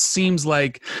 because it seems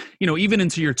like, even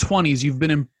into your 20s, you've been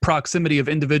in proximity of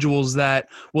individuals that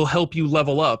will help you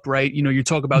level up, right? You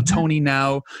talk about Tony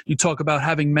now, you talk about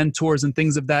having mentors and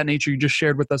things of that nature. You just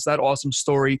shared with us that awesome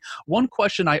story. One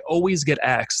question I always get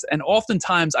asked, and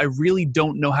oftentimes I really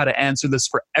don't know how to answer this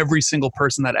for every single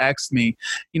person that asks me,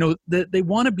 they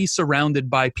want to be surrounded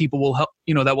by people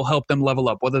that will help them level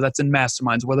up, whether that's in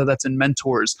masterminds, whether that's in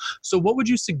mentors. So what would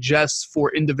you suggest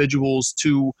for individuals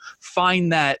to find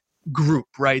that group,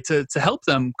 right? To help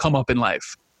them come up in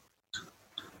life?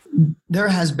 There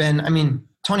has been,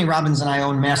 Tony Robbins and I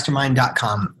own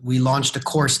mastermind.com. We launched a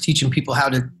course teaching people how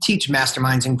to teach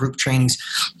masterminds and group trainings.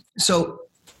 So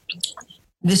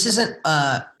this isn't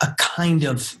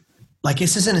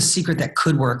this isn't a secret that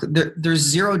could work. There's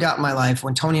zero doubt in my life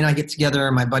when Tony and I get together,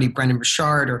 my buddy Brendan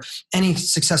Burchard, or any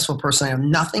successful person I know,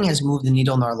 nothing has moved the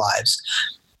needle in our lives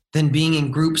than being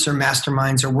in groups or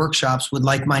masterminds or workshops with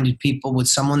like-minded people,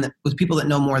 with people that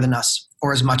know more than us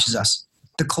or as much as us.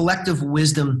 The collective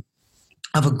wisdom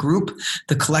of a group,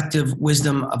 the collective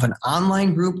wisdom of an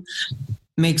online group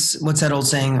makes, what's that old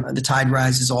saying, the tide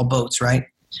rises all boats, right?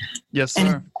 Yes, sir.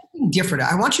 And different.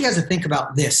 I want you guys to think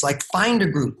about this. Like, find a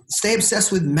group. Stay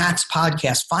obsessed with Matt's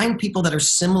podcast. Find people that are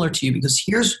similar to you, because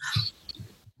here's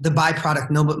the byproduct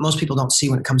most people don't see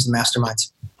when it comes to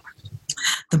masterminds.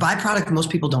 The byproduct most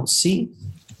people don't see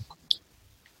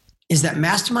is that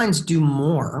masterminds do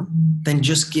more than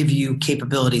just give you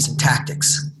capabilities and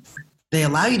tactics. They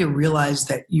allow you to realize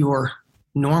that you're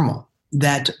normal,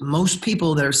 that most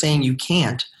people that are saying you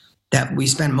can't, that we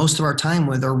spend most of our time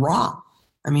with, are wrong.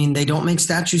 They don't make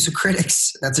statues of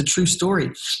critics. That's a true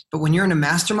story. But when you're in a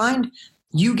mastermind,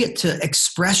 you get to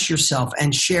express yourself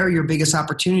and share your biggest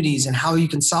opportunities and how you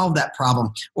can solve that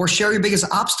problem, or share your biggest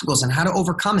obstacles and how to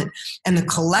overcome it. And the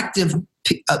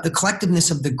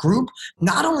collectiveness of the group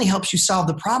not only helps you solve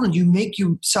the problem, you make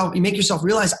yourself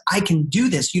realize, I can do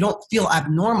this. You don't feel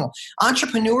abnormal.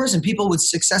 Entrepreneurs and people with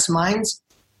success minds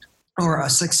or a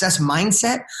success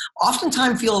mindset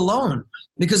oftentimes feel alone.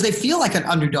 because they feel like an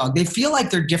underdog. They feel like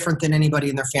they're different than anybody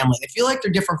in their family. They feel like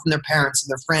they're different from their parents and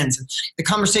their friends. And the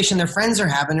conversation their friends are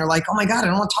having, they're like, oh my God, I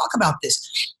don't want to talk about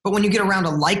this. But when you get around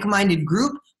a like-minded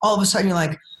group, all of a sudden you're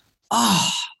like, oh,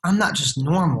 I'm not just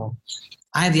normal.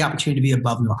 I have the opportunity to be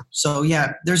above normal. So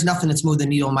yeah, there's nothing that's moved the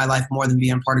needle in my life more than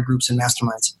being part of groups and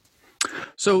masterminds.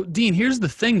 So, Dean, here's the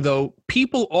thing, though.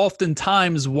 People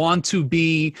oftentimes want to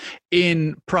be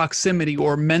in proximity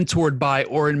or mentored by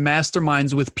or in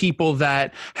masterminds with people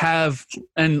that have,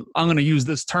 and I'm going to use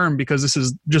this term because this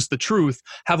is just the truth,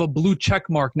 have a blue check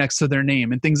mark next to their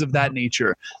name and things of that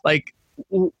nature. Like,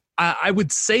 I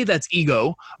would say that's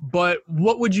ego, but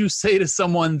what would you say to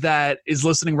someone that is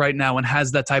listening right now and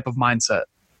has that type of mindset?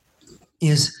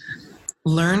 Is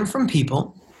learn from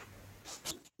people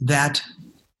that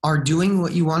are doing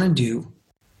what you want to do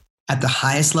at the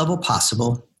highest level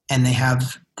possible, and they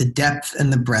have the depth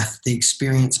and the breadth, the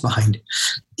experience behind it.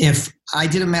 If I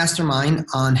did a mastermind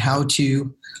on how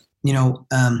to,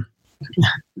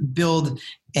 build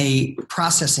a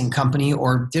processing company,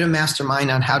 or did a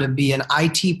mastermind on how to be an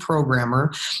IT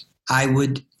programmer,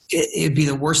 it'd be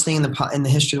the worst thing in the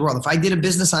history of the world. If I did a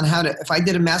business on if I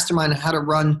did a mastermind on how to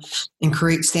run and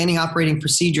create standing operating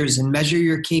procedures and measure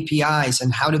your KPIs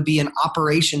and how to be an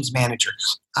operations manager,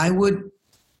 I would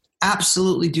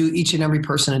absolutely do each and every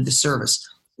person a disservice,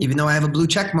 even though I have a blue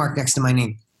check mark next to my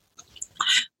name.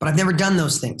 But I've never done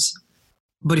those things.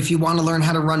 But if you want to learn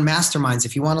how to run masterminds,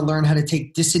 if you want to learn how to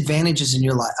take disadvantages in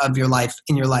your life,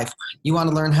 you want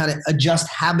to learn how to adjust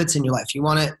habits in your life.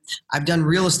 I've done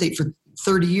real estate for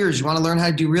 30 years. You want to learn how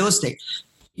to do real estate.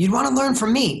 You'd want to learn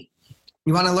from me.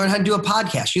 You want to learn how to do a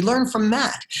podcast. You learn from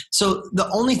Matt. So the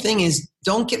only thing is,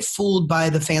 don't get fooled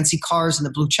by the fancy cars and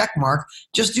the blue check mark.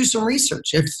 Just do some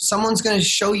research. If someone's going to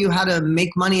show you how to make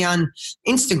money on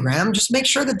Instagram, just make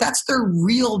sure that that's their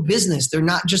real business. They're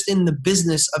not just in the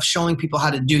business of showing people how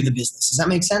to do the business. Does that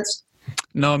make sense?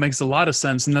 No, it makes a lot of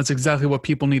sense. And that's exactly what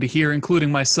people need to hear,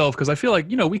 including myself, because I feel like,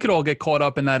 we could all get caught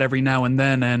up in that every now and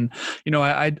then. And,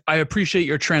 I appreciate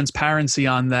your transparency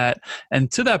on that.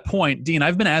 And to that point, Dean,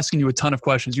 I've been asking you a ton of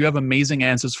questions. You have amazing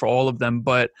answers for all of them.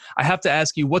 But I have to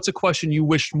ask you, what's a question you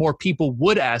wished more people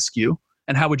would ask you,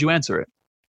 and how would you answer it?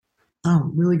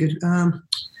 Oh, really good.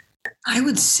 I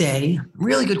would say,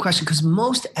 really good question, because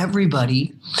most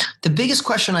everybody, the biggest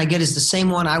question I get is the same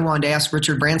one I wanted to ask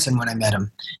Richard Branson when I met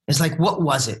him. It's like, what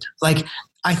was it? Like,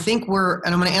 I think and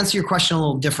I'm going to answer your question a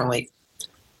little differently,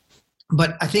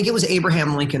 but I think it was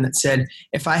Abraham Lincoln that said,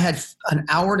 if I had an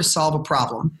hour to solve a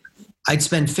problem, I'd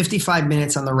spend 55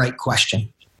 minutes on the right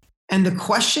question. And the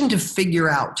question to figure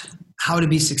out how to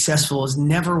be successful is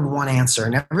never one answer.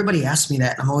 And everybody asks me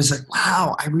that. And I'm always like,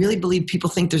 wow, I really believe people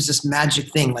think there's this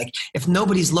magic thing. Like, if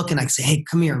nobody's looking, I say, hey,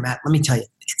 come here, Matt, let me tell you,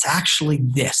 it's actually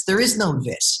this. There is no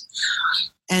this.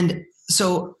 And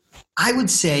so I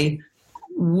would say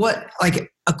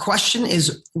a question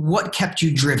is, what kept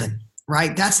you driven,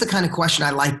 right? That's the kind of question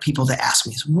I like people to ask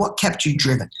me, is what kept you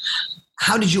driven?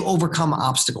 How did you overcome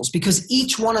obstacles? Because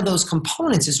each one of those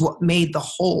components is what made the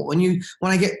whole. When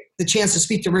I get the chance to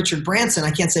speak to Richard Branson,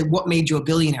 I can't say, what made you a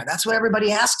billionaire? That's what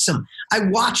everybody asks him. I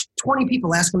watched 20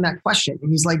 people ask him that question, and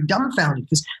he's like dumbfounded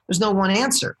because there's no one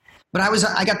answer. But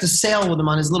I got to sail with him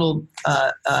on his little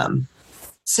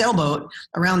sailboat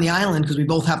around the island because we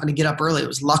both happened to get up early. It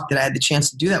was luck that I had the chance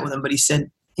to do that with him. But he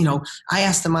said, I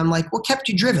asked him, I'm like, what kept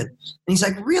you driven? And he's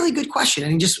like, really good question.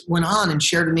 And he just went on and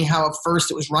shared with me how at first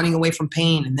it was running away from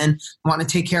pain and then wanting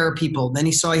to take care of people. Then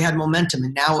he saw he had momentum,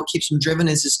 and now what keeps him driven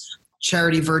is his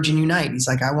charity, Virgin Unite. He's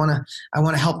like, I want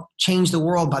to help change the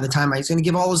world by the time he's going to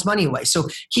give all his money away. So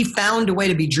he found a way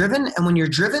to be driven. And when you're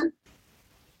driven,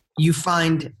 you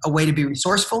find a way to be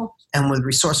resourceful. And with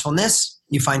resourcefulness,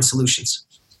 you find solutions.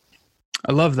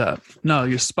 I love that. No,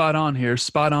 you're spot on here.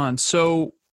 Spot on.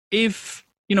 So if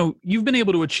you've been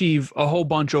able to achieve a whole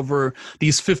bunch over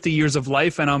these 50 years of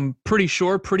life, and I'm pretty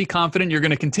confident you're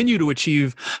going to continue to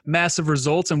achieve massive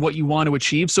results and what you want to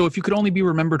achieve. So if you could only be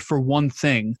remembered for one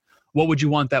thing, what would you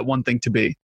want that one thing to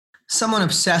be? Someone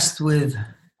obsessed with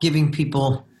giving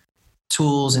people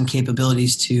tools and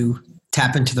capabilities to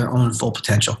tap into their own full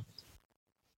potential.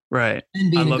 Right.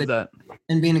 I love that.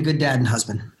 And being a good dad and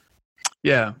husband.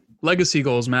 Yeah. Legacy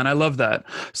goals, man. I love that.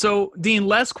 So, Dean,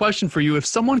 last question for you. If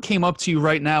someone came up to you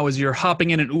right now as you're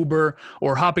hopping in an Uber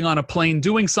or hopping on a plane,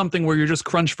 doing something where you're just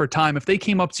crunched for time, if they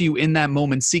came up to you in that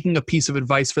moment seeking a piece of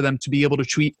advice for them to be able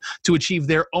to achieve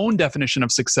their own definition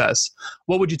of success,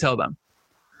 what would you tell them?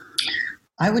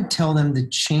 I would tell them to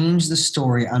change the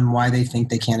story on why they think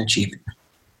they can't achieve it.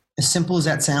 As simple as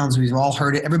that sounds, we've all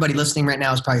heard it. Everybody listening right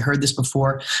now has probably heard this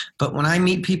before. But when I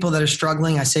meet people that are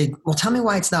struggling, I say, well, tell me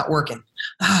why it's not working.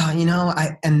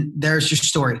 And there's your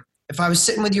story. If I was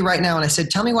sitting with you right now and I said,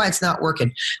 tell me why it's not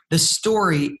working, the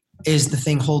story is the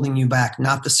thing holding you back,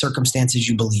 not the circumstances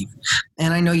you believe.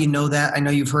 And I know you know that. I know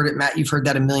you've heard it, Matt. You've heard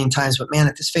that a million times. But man,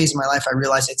 at this phase of my life, I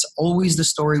realize it's always the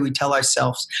story we tell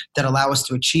ourselves that allow us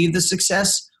to achieve the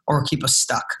success or keep us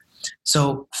stuck.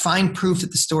 So find proof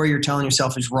that the story you're telling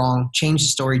yourself is wrong. Change the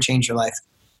story, change your life.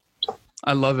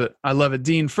 I love it. I love it.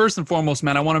 Dean, first and foremost,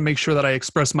 man, I want to make sure that I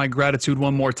express my gratitude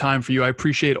one more time for you. I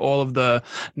appreciate all of the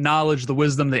knowledge, the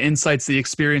wisdom, the insights, the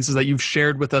experiences that you've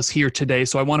shared with us here today.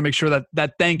 So I want to make sure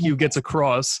that thank you gets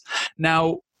across.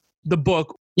 Now, the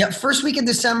book. Yeah, first week in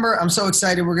December. I'm so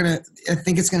excited. I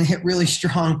think it's going to hit really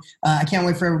strong. I can't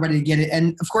wait for everybody to get it.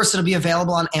 And of course, it'll be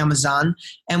available on Amazon.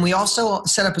 And we also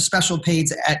set up a special page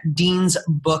at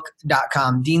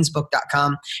deansbook.com,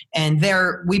 deansbook.com. And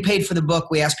there we paid for the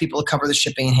book. We asked people to cover the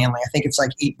shipping and handling. I think it's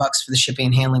like $8 for the shipping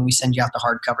and handling. We send you out the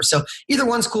hardcover. So either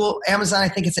one's cool. Amazon, I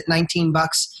think it's at $19.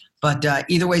 But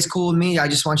either way is cool with me. I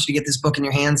just want you to get this book in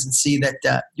your hands and see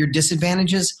that your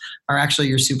disadvantages are actually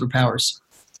your superpowers.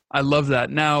 I love that.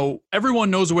 Now,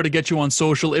 everyone knows where to get you on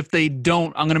social. If they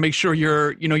don't, I'm going to make sure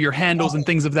your handles and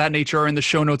things of that nature are in the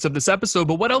show notes of this episode.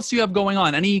 But what else do you have going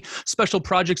on? Any special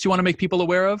projects you want to make people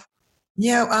aware of?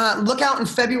 Yeah, look out in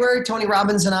February. Tony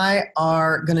Robbins and I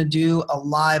are going to do a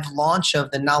live launch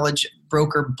of the Knowledge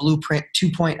Broker Blueprint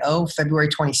 2.0, February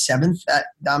 27th.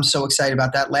 I'm so excited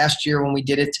about that. Last year when we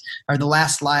did it, or the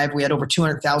last live, we had over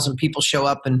 200,000 people show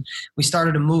up and we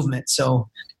started a movement. So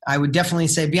I would definitely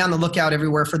say be on the lookout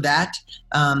everywhere for that.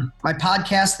 My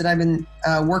podcast that I've been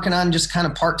working on just kind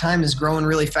of part-time is growing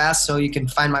really fast, so you can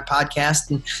find my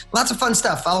podcast and lots of fun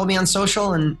stuff. Follow me on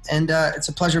social, and it's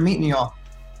a pleasure meeting you all.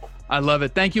 I love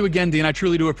it. Thank you again, Dean. I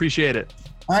truly do appreciate it.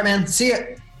 All right, man. See ya.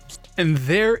 And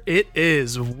there it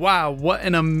is. Wow, what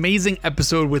an amazing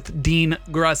episode with Dean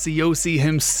Graziosi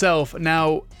himself.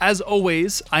 Now, as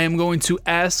always, I am going to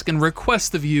ask and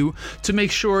request of you to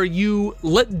make sure you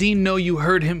let Dean know you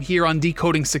heard him here on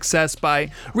Decoding Success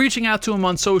by reaching out to him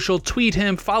on social, tweet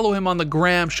him, follow him on the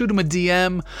gram, shoot him a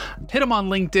DM, hit him on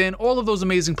LinkedIn, all of those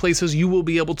amazing places you will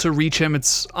be able to reach him.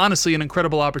 It's honestly an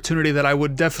incredible opportunity that I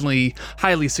would definitely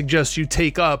highly suggest you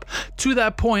take up. To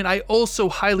that point, I also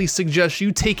highly suggest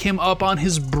you take him up on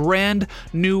his brand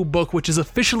new book, which is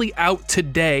officially out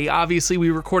today. Obviously, we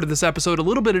recorded this episode a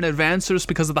little bit in advance just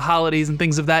because of the holidays and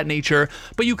things of that nature,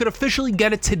 but you could officially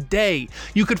get it today.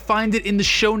 You could find it in the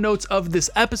show notes of this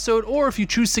episode, or if you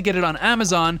choose to get it on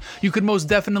Amazon, you could most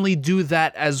definitely do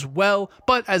that as well.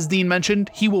 But as Dean mentioned,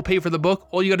 he will pay for the book.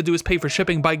 All you got to do is pay for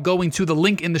shipping by going to the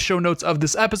link in the show notes of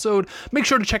this episode. Make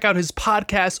sure to check out his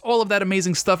podcast, all of that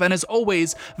amazing stuff. And as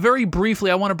always, very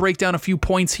briefly, I want to break down a few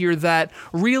points here that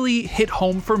really hit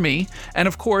home for me. And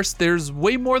of course, there's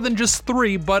way more than just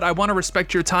 3, but I want to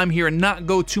respect your time here and not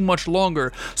go too much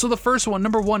longer. So the first one,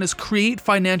 number 1, is create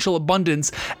financial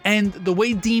abundance. And the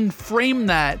way Dean framed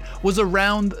that was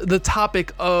around the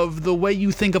topic of the way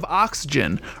you think of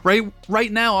oxygen, right?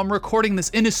 Right now, I'm recording this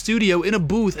in a studio, in a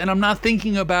booth, and I'm not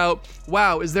thinking about,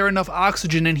 wow, is there enough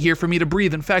oxygen in here for me to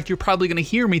breathe? In fact, you're probably going to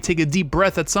hear me take a deep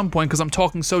breath at some point because I'm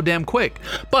talking so damn quick.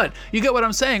 But you get what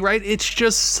I'm saying, right? It's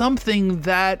just something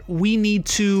that we need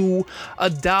to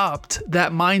adopt,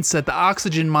 that mindset, the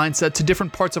oxygen mindset, to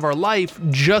different parts of our life,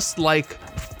 just like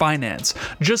finance,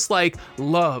 just like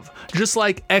love, just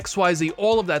like XYZ,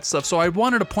 all of that stuff. So I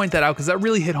wanted to point that out because that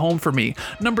really hit home for me.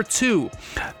 Number 2,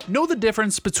 know the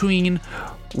difference between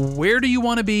where do you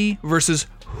want to be versus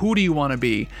who do you want to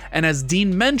be. And as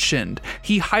Dean mentioned,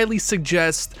 he highly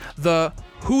suggests the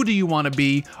who do you want to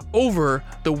be over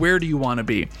the where do you want to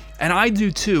be. And I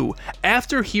do too.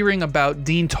 After hearing about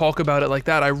Dean talk about it like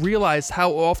that, I realized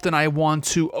how often I want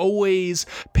to always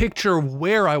picture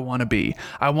where I want to be.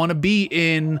 I want to be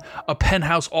in a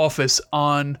penthouse office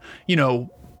on,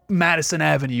 Madison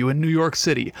Avenue in New York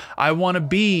City. I want to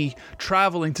be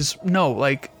traveling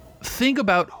to, think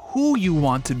about who you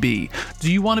want to be.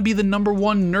 Do you want to be the number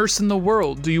 1 nurse in the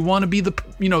world? Do you want to be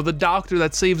the doctor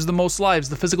that saves the most lives,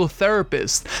 the physical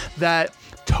therapist that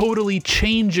totally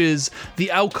changes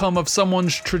the outcome of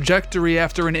someone's trajectory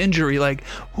after an injury? Like,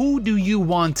 who do you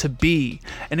want to be?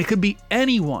 And it could be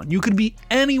anyone. You could be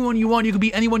anyone you want. You could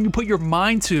be anyone you put your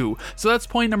mind to. So that's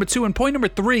point number 2. And point number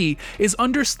 3 is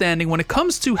understanding when it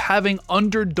comes to having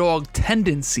underdog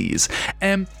tendencies.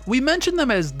 And we mention them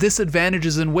as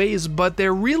disadvantages in ways, but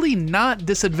they're really not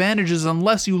disadvantages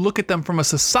unless you look at them from a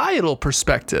societal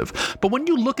perspective. But when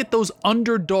you look at those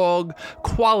underdog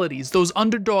qualities, those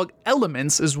underdog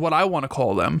elements is what I want to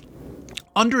call them,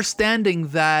 understanding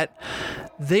that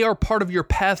they are part of your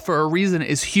path for a reason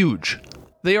is huge.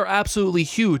 They are absolutely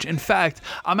huge. In fact,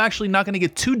 I'm actually not going to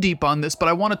get too deep on this, but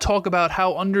I want to talk about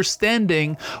how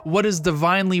understanding what is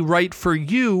divinely right for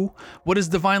you, what is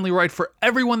divinely right for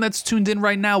everyone that's tuned in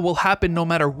right now will happen no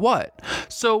matter what.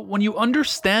 So when you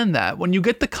understand that, when you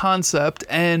get the concept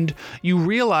and you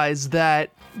realize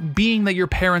that being that your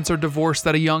parents are divorced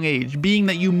at a young age, being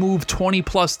that you moved 20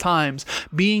 plus times,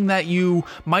 being that you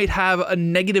might have a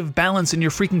negative balance in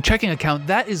your freaking checking account,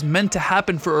 that is meant to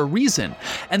happen for a reason.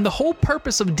 And the whole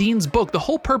purpose of Dean's book, the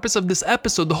whole purpose of this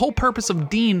episode, the whole purpose of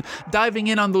Dean diving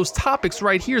in on those topics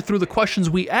right here through the questions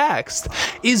we asked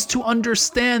is to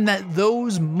understand that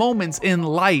those moments in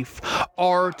life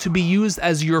are to be used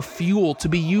as your fuel, to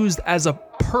be used as a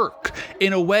perk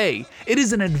in a way. It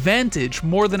is an advantage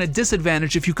more than a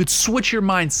disadvantage if you could switch your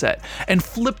mindset and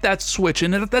flip that switch.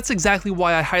 And that's exactly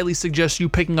why I highly suggest you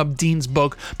picking up Dean's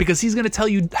book, because he's going to tell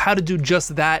you how to do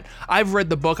just that. I've read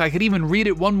the book. I could even read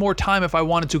it one more time if I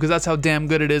wanted to, because that's how damn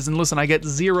good it is. And listen, I get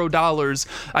 $0.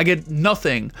 I get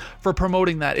nothing for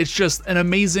promoting that. It's just an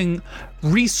amazing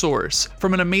resource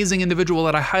from an amazing individual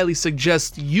that I highly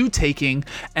suggest you taking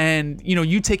and,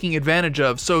 you taking advantage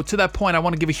of. So to that point, I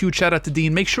want to give a huge shout out to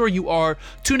Dean. Make sure you are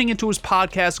tuning into his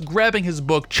podcast, grabbing his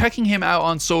book, checking him out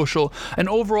on social, an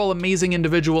overall amazing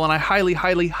individual. And I highly,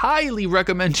 highly, highly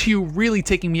recommend you really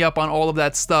taking me up on all of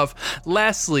that stuff.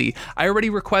 Lastly, I already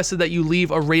requested that you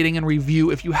leave a rating and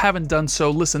review. If you haven't done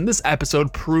so, listen, this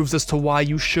episode proves as to why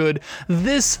you should.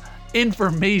 This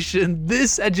information,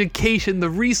 this education, the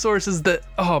resources that,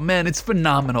 oh man, it's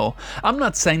phenomenal. I'm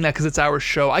not saying that because it's our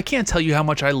show. I can't tell you how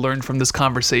much I learned from this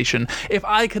conversation. If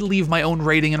I could leave my own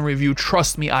rating and review,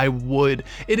 trust me, I would.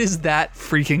 It is that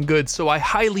freaking good. So I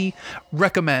highly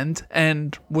recommend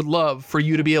and would love for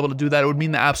you to be able to do that. It would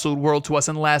mean the absolute world to us.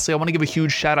 And lastly, I want to give a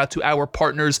huge shout out to our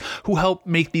partners who help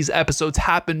make these episodes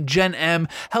happen. Gen M,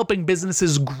 helping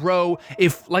businesses grow.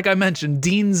 If, like I mentioned,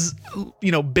 Dean's,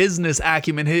 business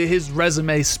acumen, his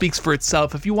resume speaks for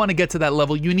itself. If you want to get to that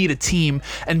level, you need a team,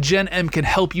 and Gen M can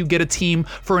help you get a team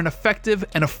for an effective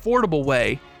and affordable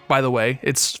way. By the way,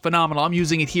 it's phenomenal. I'm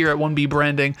using it here at 1B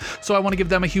Branding, so I want to give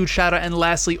them a huge shout out. And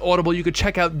lastly, Audible. You could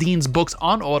check out Dean's books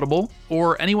on Audible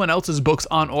or anyone else's books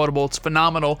on Audible. It's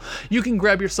phenomenal. You can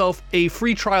grab yourself a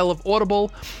free trial of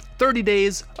Audible, 30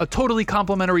 days, a totally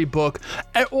complimentary book.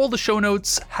 All the show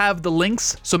notes have the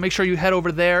links, so make sure you head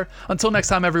over there. Until next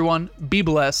time, everyone, be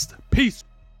blessed. Peace.